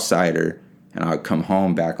Southsider, and I would come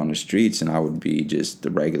home back on the streets and I would be just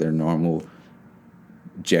the regular, normal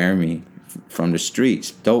Jeremy from the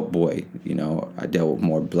streets, dope boy. I dealt with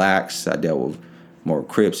more blacks. I dealt with more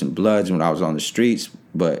Crips and Bloods when I was on the streets.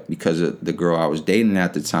 But because of the girl I was dating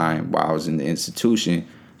at the time while I was in the institution,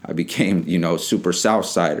 I became, super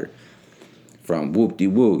Southsider from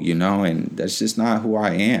whoop-de-woo, and that's just not who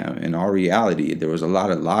I am. In all reality, there was a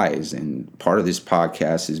lot of lies, and part of this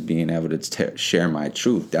podcast is being able to share my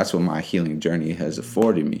truth. That's what my healing journey has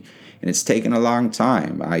afforded me, and it's taken a long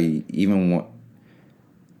time.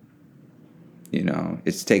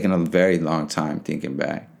 It's taken a very long time thinking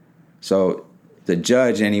back. So the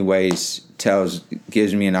judge, anyways,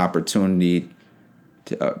 gives me an opportunity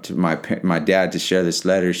to my dad to share this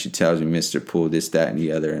letter. She tells me, "Mr. Poole, this, that, and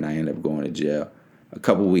the other," and I end up going to jail. A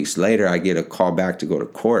couple weeks later, I get a call back to go to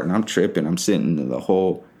court, and I'm tripping. I'm sitting in the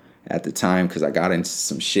hole at the time because I got into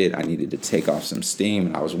some shit. I needed to take off some steam,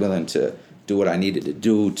 and I was willing to do what I needed to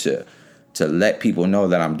do to let people know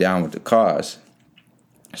that I'm down with the cause.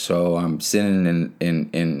 So I'm sitting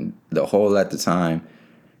in the hole at the time,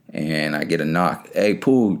 and I get a knock. "Hey,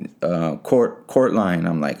 Poole, court line."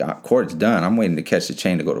 I'm like, "Court's done. I'm waiting to catch the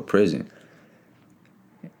train to go to prison."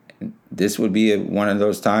 This would be one of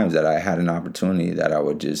those times that I had an opportunity that I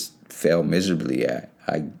would just fail miserably at.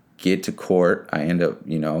 I get to court. I end up,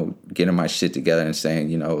 getting my shit together and saying,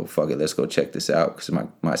 "Fuck it, let's go check this out." Because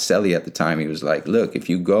my cellie at the time, he was like, "Look, if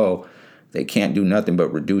you go, they can't do nothing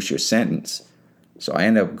but reduce your sentence." So I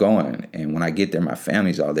end up going. And when I get there, my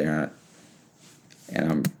family's all there.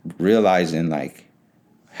 And I'm realizing, like,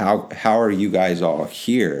 how are you guys all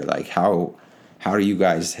here? Like, how do you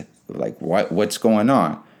guys, like, what's going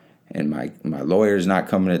on? And my lawyer's not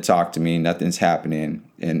coming to talk to me. Nothing's happening.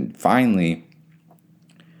 And finally,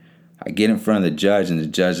 I get in front of the judge, and the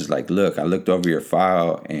judge is like, "Look, I looked over your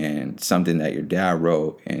file and something that your dad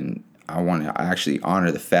wrote, and I want to actually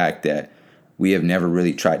honor the fact that we have never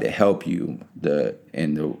really tried to help you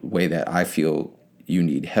in the way that I feel you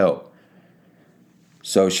need help."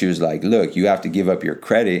 So she was like, "Look, you have to give up your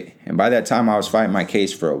credit." And by that time, I was fighting my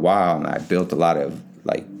case for a while, and I built a lot of,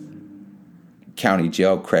 like, county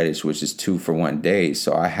jail credits, which is 2 for 1 day.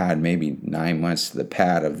 So I had maybe 9 months to the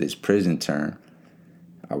pad of this prison term.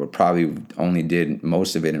 I would probably only did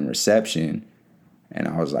most of it in reception. And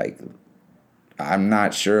I was like, "I'm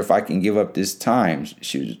not sure if I can give up this time."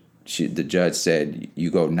 The judge said, "You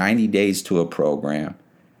go 90 days to a program,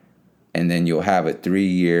 and then you'll have a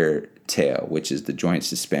 3-year tail, which is the joint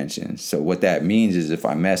suspension." So what that means is if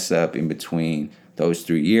I mess up in between those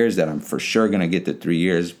 3 years, that I'm for sure going to get the 3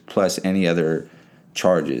 years plus any other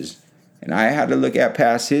charges. And I had to look at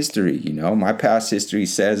past history. My past history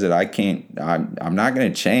says that I'm not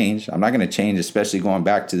going to change. I'm not going to change, especially going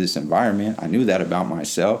back to this environment. I knew that about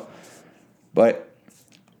myself. But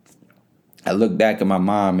I look back at my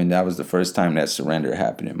mom, and that was the first time that surrender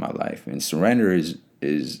happened in my life. And surrender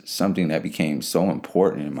is something that became so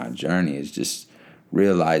important in my journey, is just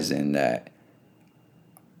realizing that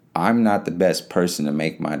I'm not the best person to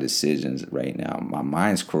make my decisions right now. My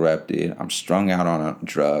mind's corrupted. I'm strung out on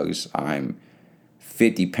drugs. I'm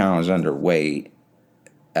 50 pounds underweight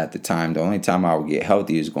at the time. The only time I would get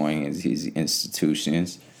healthy is going into these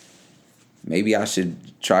institutions. Maybe I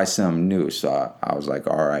should try something new. So I was like,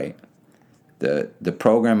 all right. The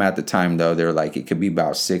program at the time, though, they're like, it could be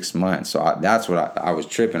about 6 months. So that's what I was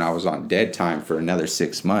tripping. I was on dead time for another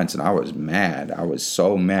 6 months, and I was mad. I was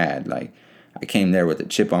so mad. Like, I came there with a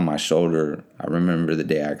chip on my shoulder. I remember the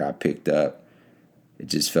day I got picked up. It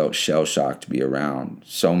just felt shell-shocked to be around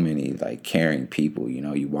so many, like, caring people.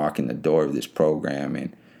 You walk in the door of this program,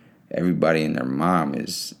 and everybody and their mom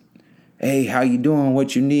is hey, how you doing?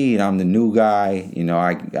 What you need? I'm the new guy. You know,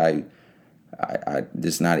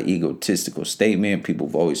 this is not an egotistical statement. People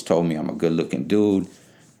have always told me I'm a good looking dude.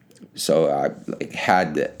 So I like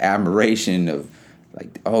had the admiration of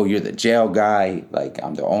like, oh, you're the jail guy. Like,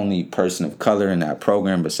 I'm the only person of color in that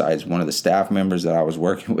program besides one of the staff members that I was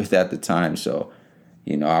working with at the time. So,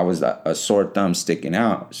 you know, I was a sore thumb sticking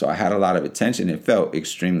out. So I had a lot of attention. It felt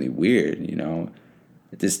extremely weird, you know.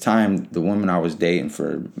 At this time, the woman I was dating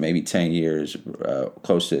for maybe 10 years,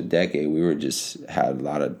 close to a decade, we were just had a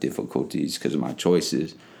lot of difficulties because of my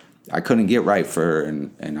choices. I couldn't get right for her,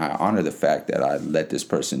 and I honor the fact that I let this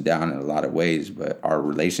person down in a lot of ways, but our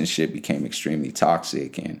relationship became extremely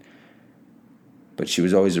toxic. But she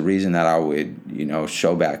was always the reason that I would, you know,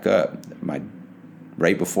 show back up.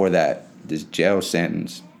 Right before that, this jail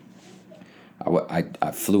sentence,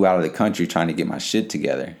 I flew out of the country trying to get my shit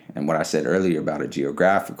together. And what I said earlier about a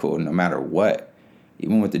geographical, no matter what,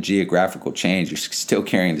 even with the geographical change, you're still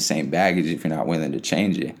carrying the same baggage if you're not willing to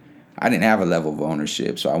change it. I didn't have a level of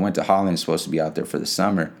ownership, so I went to Holland, supposed to be out there for the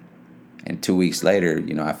summer. And 2 weeks later,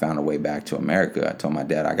 you know, I found a way back to America. I told my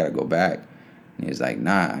dad, I got to go back. And he was like,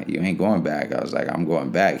 nah, you ain't going back. I was like, I'm going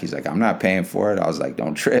back. He's like, I'm not paying for it. I was like,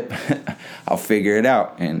 don't trip. I'll figure it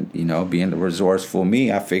out. And, you know, being the resourceful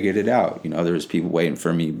me, I figured it out. You know, there was people waiting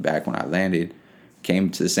for me back when I landed.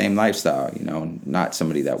 Came to the same lifestyle, you know, not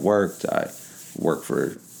somebody that worked. I worked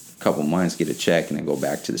for a couple months, get a check, and then go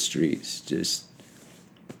back to the streets. Just,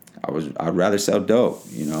 I'd rather sell dope,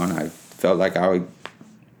 you know, and I felt like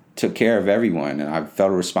took care of everyone, and I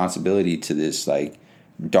felt a responsibility to this, like,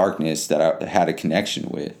 darkness that I had a connection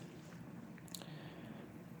with.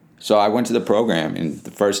 So I went to the program, and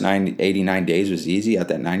the first 89 days was easy. At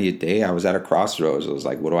that 90th day, I was at a crossroads. I was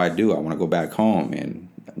like, what do? I want to go back home. And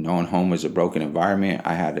knowing home was a broken environment,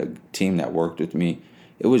 I had a team that worked with me.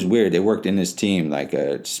 It was weird. They worked in this team like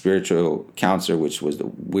a spiritual counselor, which was the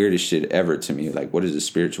weirdest shit ever to me. Like, what is a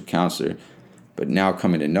spiritual counselor? But now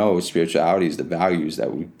coming to know spirituality is the values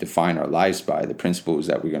that we define our lives by, the principles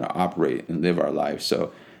that we're going to operate and live our life.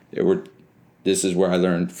 So this is where I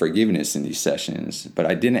learned forgiveness in these sessions, but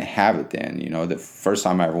I didn't have it then. You know, the first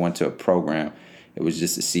time I ever went to a program, it was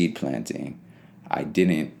just a seed planting. I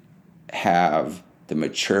didn't have the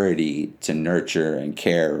maturity to nurture and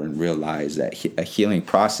care and realize that a healing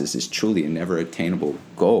process is truly a never attainable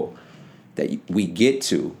goal that we get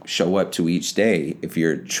to show up to each day if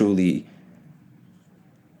you're truly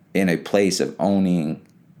in a place of owning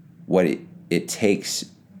what it takes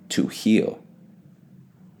to heal.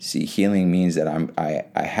 See, healing means that I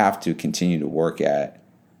have to continue to work at,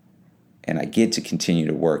 and I get to continue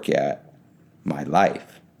to work at my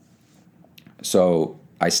life. So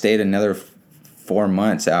I stayed another 4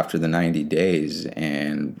 months after the 90 days,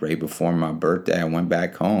 and right before my birthday, I went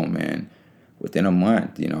back home. And within a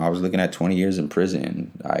month, you know, I was looking at 20 years in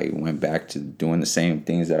prison. I went back to doing the same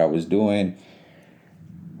things that I was doing.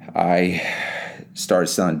 I started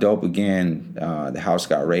selling dope again. The house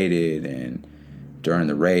got raided, and during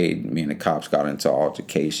the raid, me and the cops got into an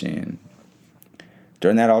altercation.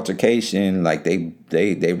 During that altercation, like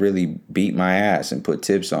they really beat my ass and put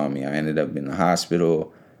tips on me. I ended up in the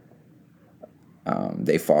hospital.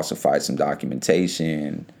 They falsified some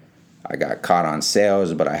documentation. I got caught on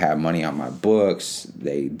sales, but I had money on my books.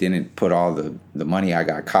 They didn't put all the money I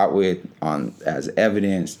got caught with on as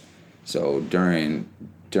evidence. So during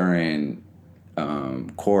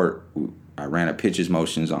court, I ran a pitches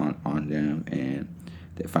motions on them, and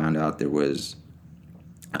they found out there was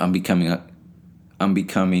unbecoming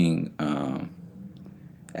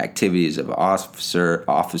activities of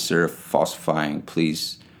officer falsifying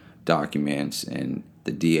police documents, and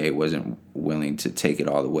the DA wasn't willing to take it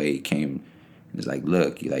all the way. He came and was like,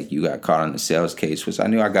 look, you got caught on the sales case, which I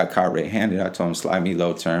knew I got caught red-handed. I told him, slide me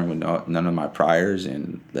low term with none of my priors,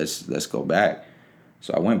 and let's go back.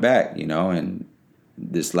 So I went back, you know, and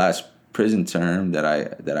this last prison term that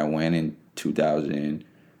I went in 2000,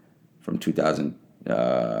 from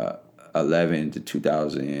 2011 to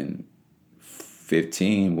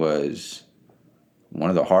 2015 was one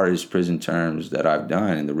of the hardest prison terms that I've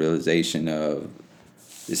done, and the realization of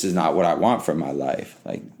this is not what I want for my life.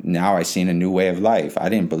 Like, now I seen a new way of life. I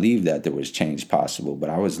didn't believe that there was change possible, but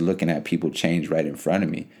I was looking at people change right in front of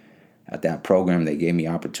me. At that program, they gave me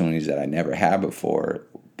opportunities that I never had before.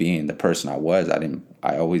 Being the person I was, I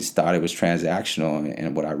always thought it was transactional,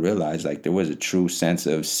 and what I realized, like, there was a true sense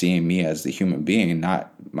of seeing me as the human being,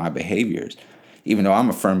 not my behaviors. Even though I'm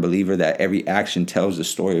a firm believer that every action tells the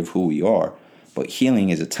story of who we are, but healing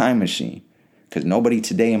is a time machine. Because nobody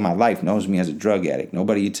today in my life knows me as a drug addict.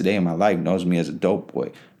 Nobody today in my life knows me as a dope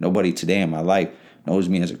boy. Nobody today in my life knows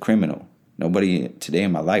me as a criminal. Nobody today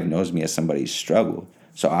in my life knows me as somebody who struggled.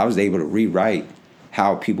 So I was able to rewrite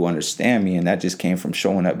how people understand me, and that just came from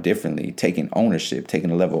showing up differently, taking ownership, taking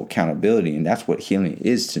a level of accountability, and that's what healing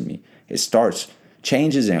is to me.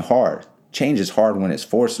 Change isn't hard. Change is hard when it's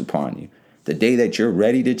forced upon you. The day that you're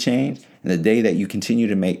ready to change, and the day that you continue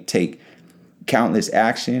to take countless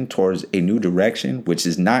action towards a new direction, which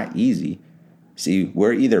is not easy. See,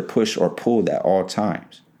 we're either pushed or pulled at all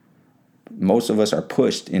times. Most of us are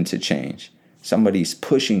pushed into change. Somebody's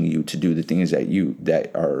pushing you to do the things that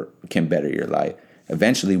can better your life.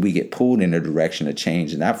 Eventually, we get pulled in a direction of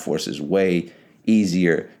change, and that force is way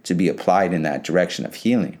easier to be applied in that direction of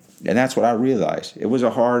healing. And that's what I realized. It was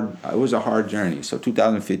a hard journey. So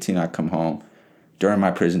 2015, I come home. During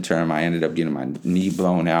my prison term, I ended up getting my knee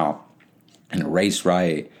blown out in a race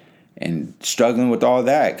riot and struggling with all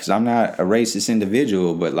that because I'm not a racist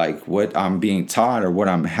individual, but like what I'm being taught or what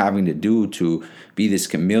I'm having to do to be this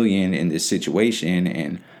chameleon in this situation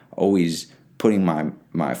and always putting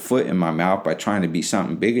my foot in my mouth by trying to be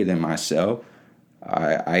something bigger than myself.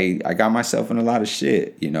 I got myself in a lot of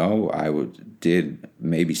shit, you know. Did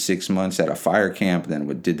maybe 6 months at a fire camp, then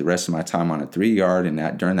did the rest of my time on a 3-yard,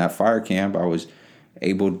 and during that fire camp, I was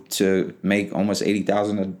able to make almost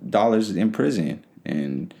 $80,000 in prison.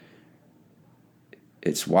 And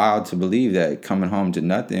it's wild to believe that coming home to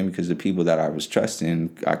nothing because the people that I was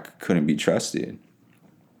trusting, I couldn't be trusted.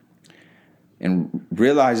 And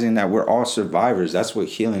realizing that we're all survivors, that's what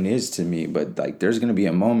healing is to me. But like, there's going to be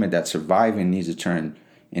a moment that surviving needs to turn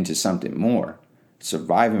into something more.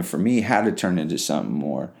 Surviving for me had to turn into something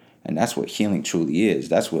more. And that's what healing truly is.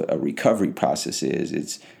 That's what a recovery process is.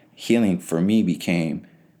 It's healing for me became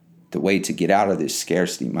the way to get out of this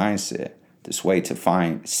scarcity mindset, this way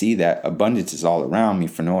to see that abundance is all around me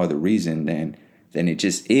for no other reason than it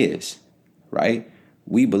just is, right?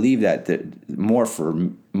 We believe that more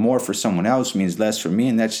for someone else means less for me,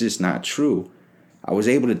 and that's just not true. I was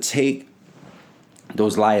able to take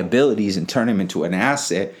those liabilities and turn them into an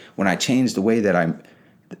asset when I changed the way that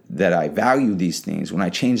I value these things, when I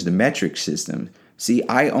changed the metric system. See,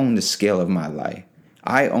 I own the scale of my life.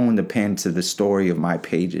 I own the pen to the story of my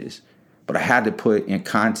pages. But I had to put in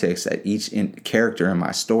context that each character in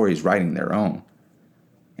my story is writing their own.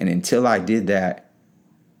 And until I did that,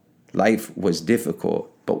 life was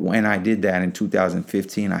difficult. But when I did that in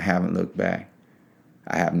 2015, I haven't looked back.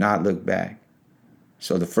 I have not looked back.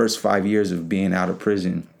 So the first 5 years of being out of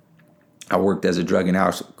prison, I worked as a drug and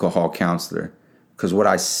alcohol counselor. Because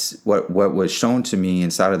what was shown to me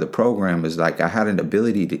inside of the program was like I had an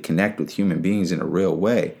ability to connect with human beings in a real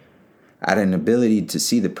way. I had an ability to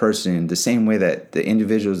see the person the same way that the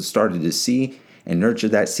individuals started to see and nurture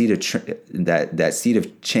that seed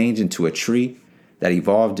of change into a tree that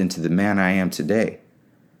evolved into the man I am today.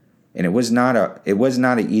 And it was not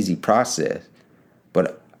an easy process,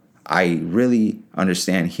 but I really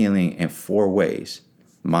understand healing in 4 ways: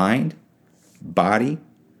 mind, body,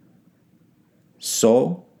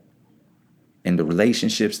 soul, and the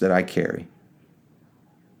relationships that I carry.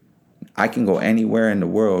 I can go anywhere in the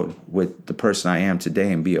world with the person I am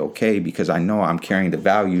today and be okay because I know I'm carrying the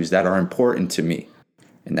values that are important to me.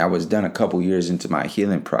 And that was done a couple years into my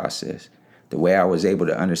healing process. The way I was able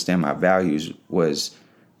to understand my values was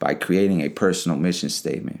by creating a personal mission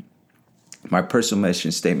statement. My personal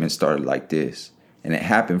mission statement started like this, and it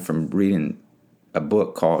happened from reading a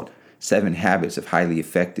book called 7 Habits of Highly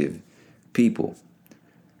Effective People.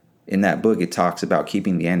 In that book, it talks about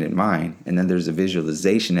keeping the end in mind, and then there's a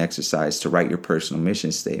visualization exercise to write your personal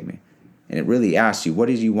mission statement. And it really asks you, what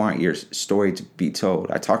did you want your story to be told?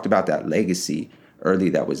 I talked about that legacy early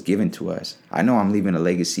that was given to us. I know I'm leaving a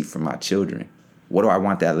legacy for my children. What do I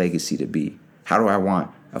want that legacy to be? How do I want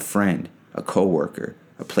a friend, a coworker,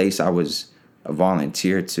 a place I was a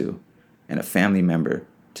volunteer to, and a family member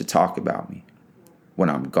to talk about me when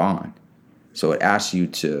I'm gone? So it asks you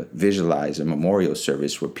to visualize a memorial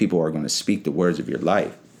service where people are going to speak the words of your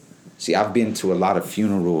life. See, I've been to a lot of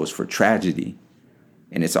funerals for tragedy,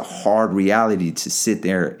 and it's a hard reality to sit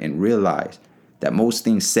there and realize that most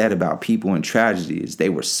things said about people in tragedy is they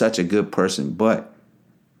were such a good person,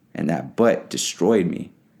 and that but destroyed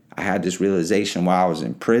me. I had this realization while I was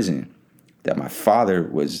in prison that my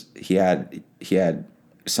father he had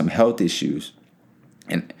some health issues,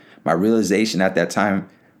 and my realization at that time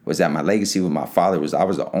was that my legacy with my father was I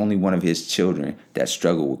was the only one of his children that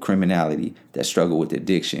struggled with criminality, that struggled with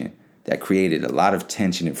addiction, that created a lot of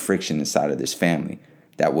tension and friction inside of this family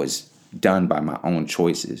that was done by my own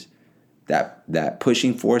choices. That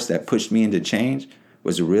pushing force that pushed me into change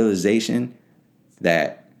was a realization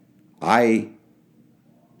that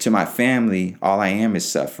to my family, all I am is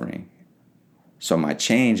suffering. So my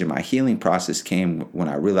change and my healing process came when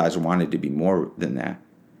I realized I wanted to be more than that.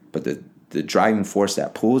 But the driving force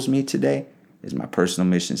that pulls me today is my personal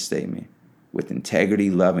mission statement. With integrity,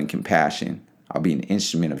 love, and compassion, I'll be an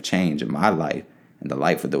instrument of change in my life and the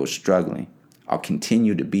life of those struggling. I'll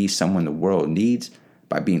continue to be someone the world needs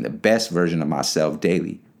by being the best version of myself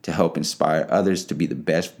daily to help inspire others to be the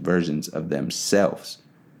best versions of themselves.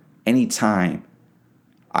 Anytime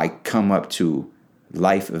I come up to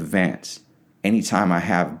life events, anytime I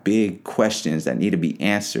have big questions that need to be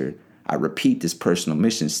answered, I repeat this personal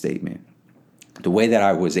mission statement. The way that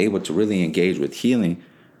I was able to really engage with healing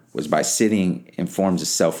was by sitting in forms of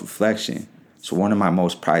self-reflection. So one of my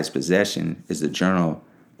most prized possessions is the journal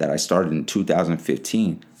that I started in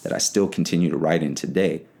 2015 that I still continue to write in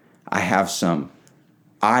today. I have some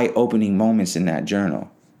eye-opening moments in that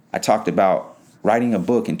journal. I talked about writing a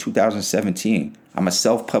book in 2017. I'm a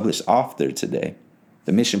self-published author today.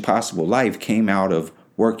 The Mission Possible Life came out of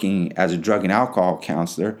working as a drug and alcohol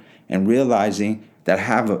counselor and realizing that I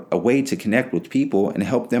have a way to connect with people and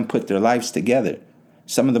help them put their lives together.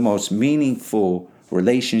 Some of the most meaningful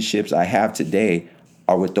relationships I have today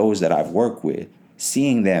are with those that I've worked with,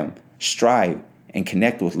 seeing them strive and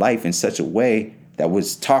connect with life in such a way that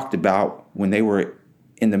was talked about when they were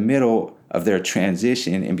in the middle of their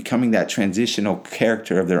transition and becoming that transitional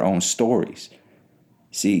character of their own stories.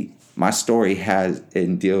 See, my story has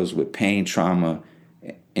and deals with pain, trauma,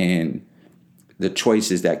 and the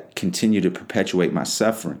choices that continue to perpetuate my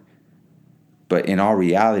suffering. But in all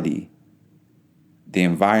reality, the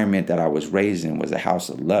environment that I was raised in was a house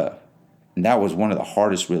of love. And that was one of the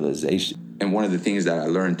hardest realizations and one of the things that I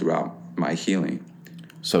learned throughout my healing.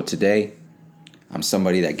 So today, I'm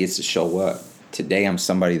somebody that gets to show up. Today, I'm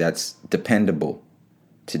somebody that's dependable.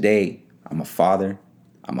 Today, I'm a father.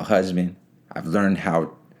 I'm a husband. I've learned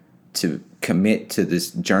how to commit to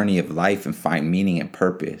this journey of life and find meaning and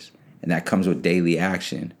purpose. And that comes with daily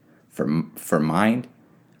action. For mind,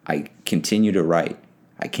 I continue to write.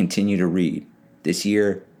 I continue to read. This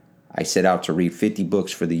year, I set out to read 50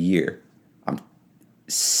 books for the year. I'm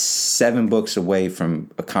 7 books away from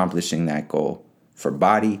accomplishing that goal. For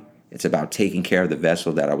body, it's about taking care of the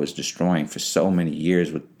vessel that I was destroying for so many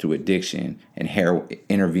years through addiction and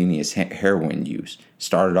intravenous heroin use.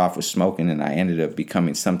 Started off with smoking, and I ended up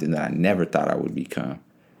becoming something that I never thought I would become.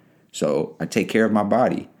 So I take care of my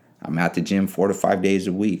body. I'm at the gym 4 to 5 days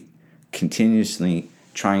a week, continuously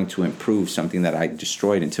trying to improve something that I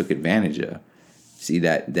destroyed and took advantage of. See,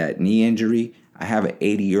 that knee injury, I have an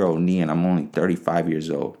 80-year-old knee and I'm only 35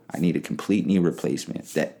 years old. I need a complete knee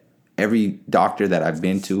replacement. That every doctor that I've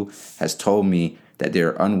been to has told me that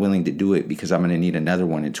they're unwilling to do it because I'm going to need another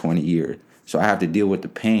one in 20 years. So I have to deal with the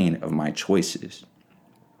pain of my choices.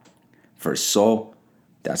 For soul,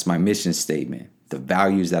 that's my mission statement, the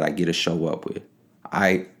values that I get to show up with.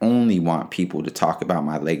 I only want people to talk about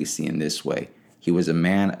my legacy in this way. He was a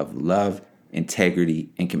man of love,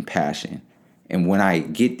 integrity, and compassion. And when I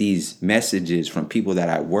get these messages from people that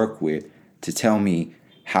I work with to tell me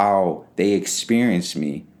how they experience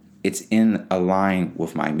me, it's in line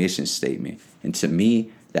with my mission statement. And to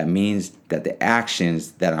me, that means that the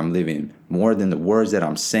actions that I'm living, more than the words that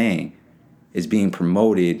I'm saying, is being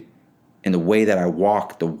promoted in the way that I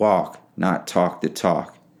walk the walk, not talk the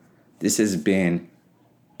talk. This has been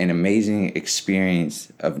an amazing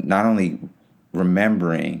experience of not only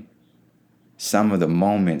remembering some of the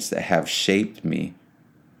moments that have shaped me.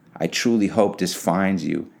 I truly hope this finds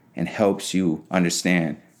you and helps you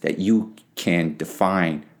understand that you can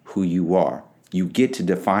define who you are. You get to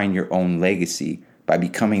define your own legacy by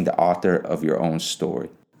becoming the author of your own story.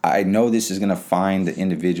 I know this is going to find the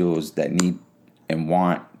individuals that need and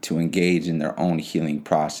want to engage in their own healing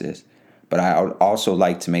process. But I would also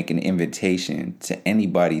like to make an invitation to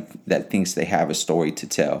anybody that thinks they have a story to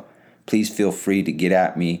tell. Please feel free to get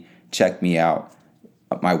at me. Check me out.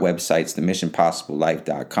 My website's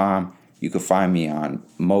themissionpossiblelife.com. You can find me on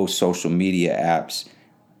most social media apps.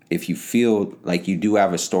 If you feel like you do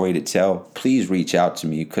have a story to tell, please reach out to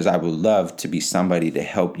me because I would love to be somebody to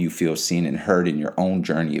help you feel seen and heard in your own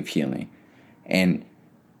journey of healing. And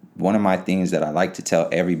one of my things that I like to tell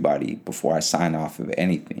everybody before I sign off of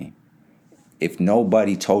anything, if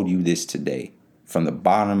nobody told you this today, from the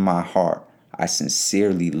bottom of my heart, I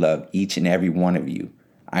sincerely love each and every one of you.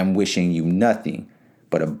 I'm wishing you nothing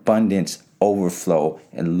but abundance, overflow,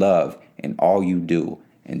 and love in all you do.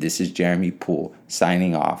 And this is Jeremy Poole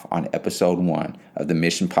signing off on episode 1 of the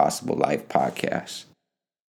Mission Possible Life podcast.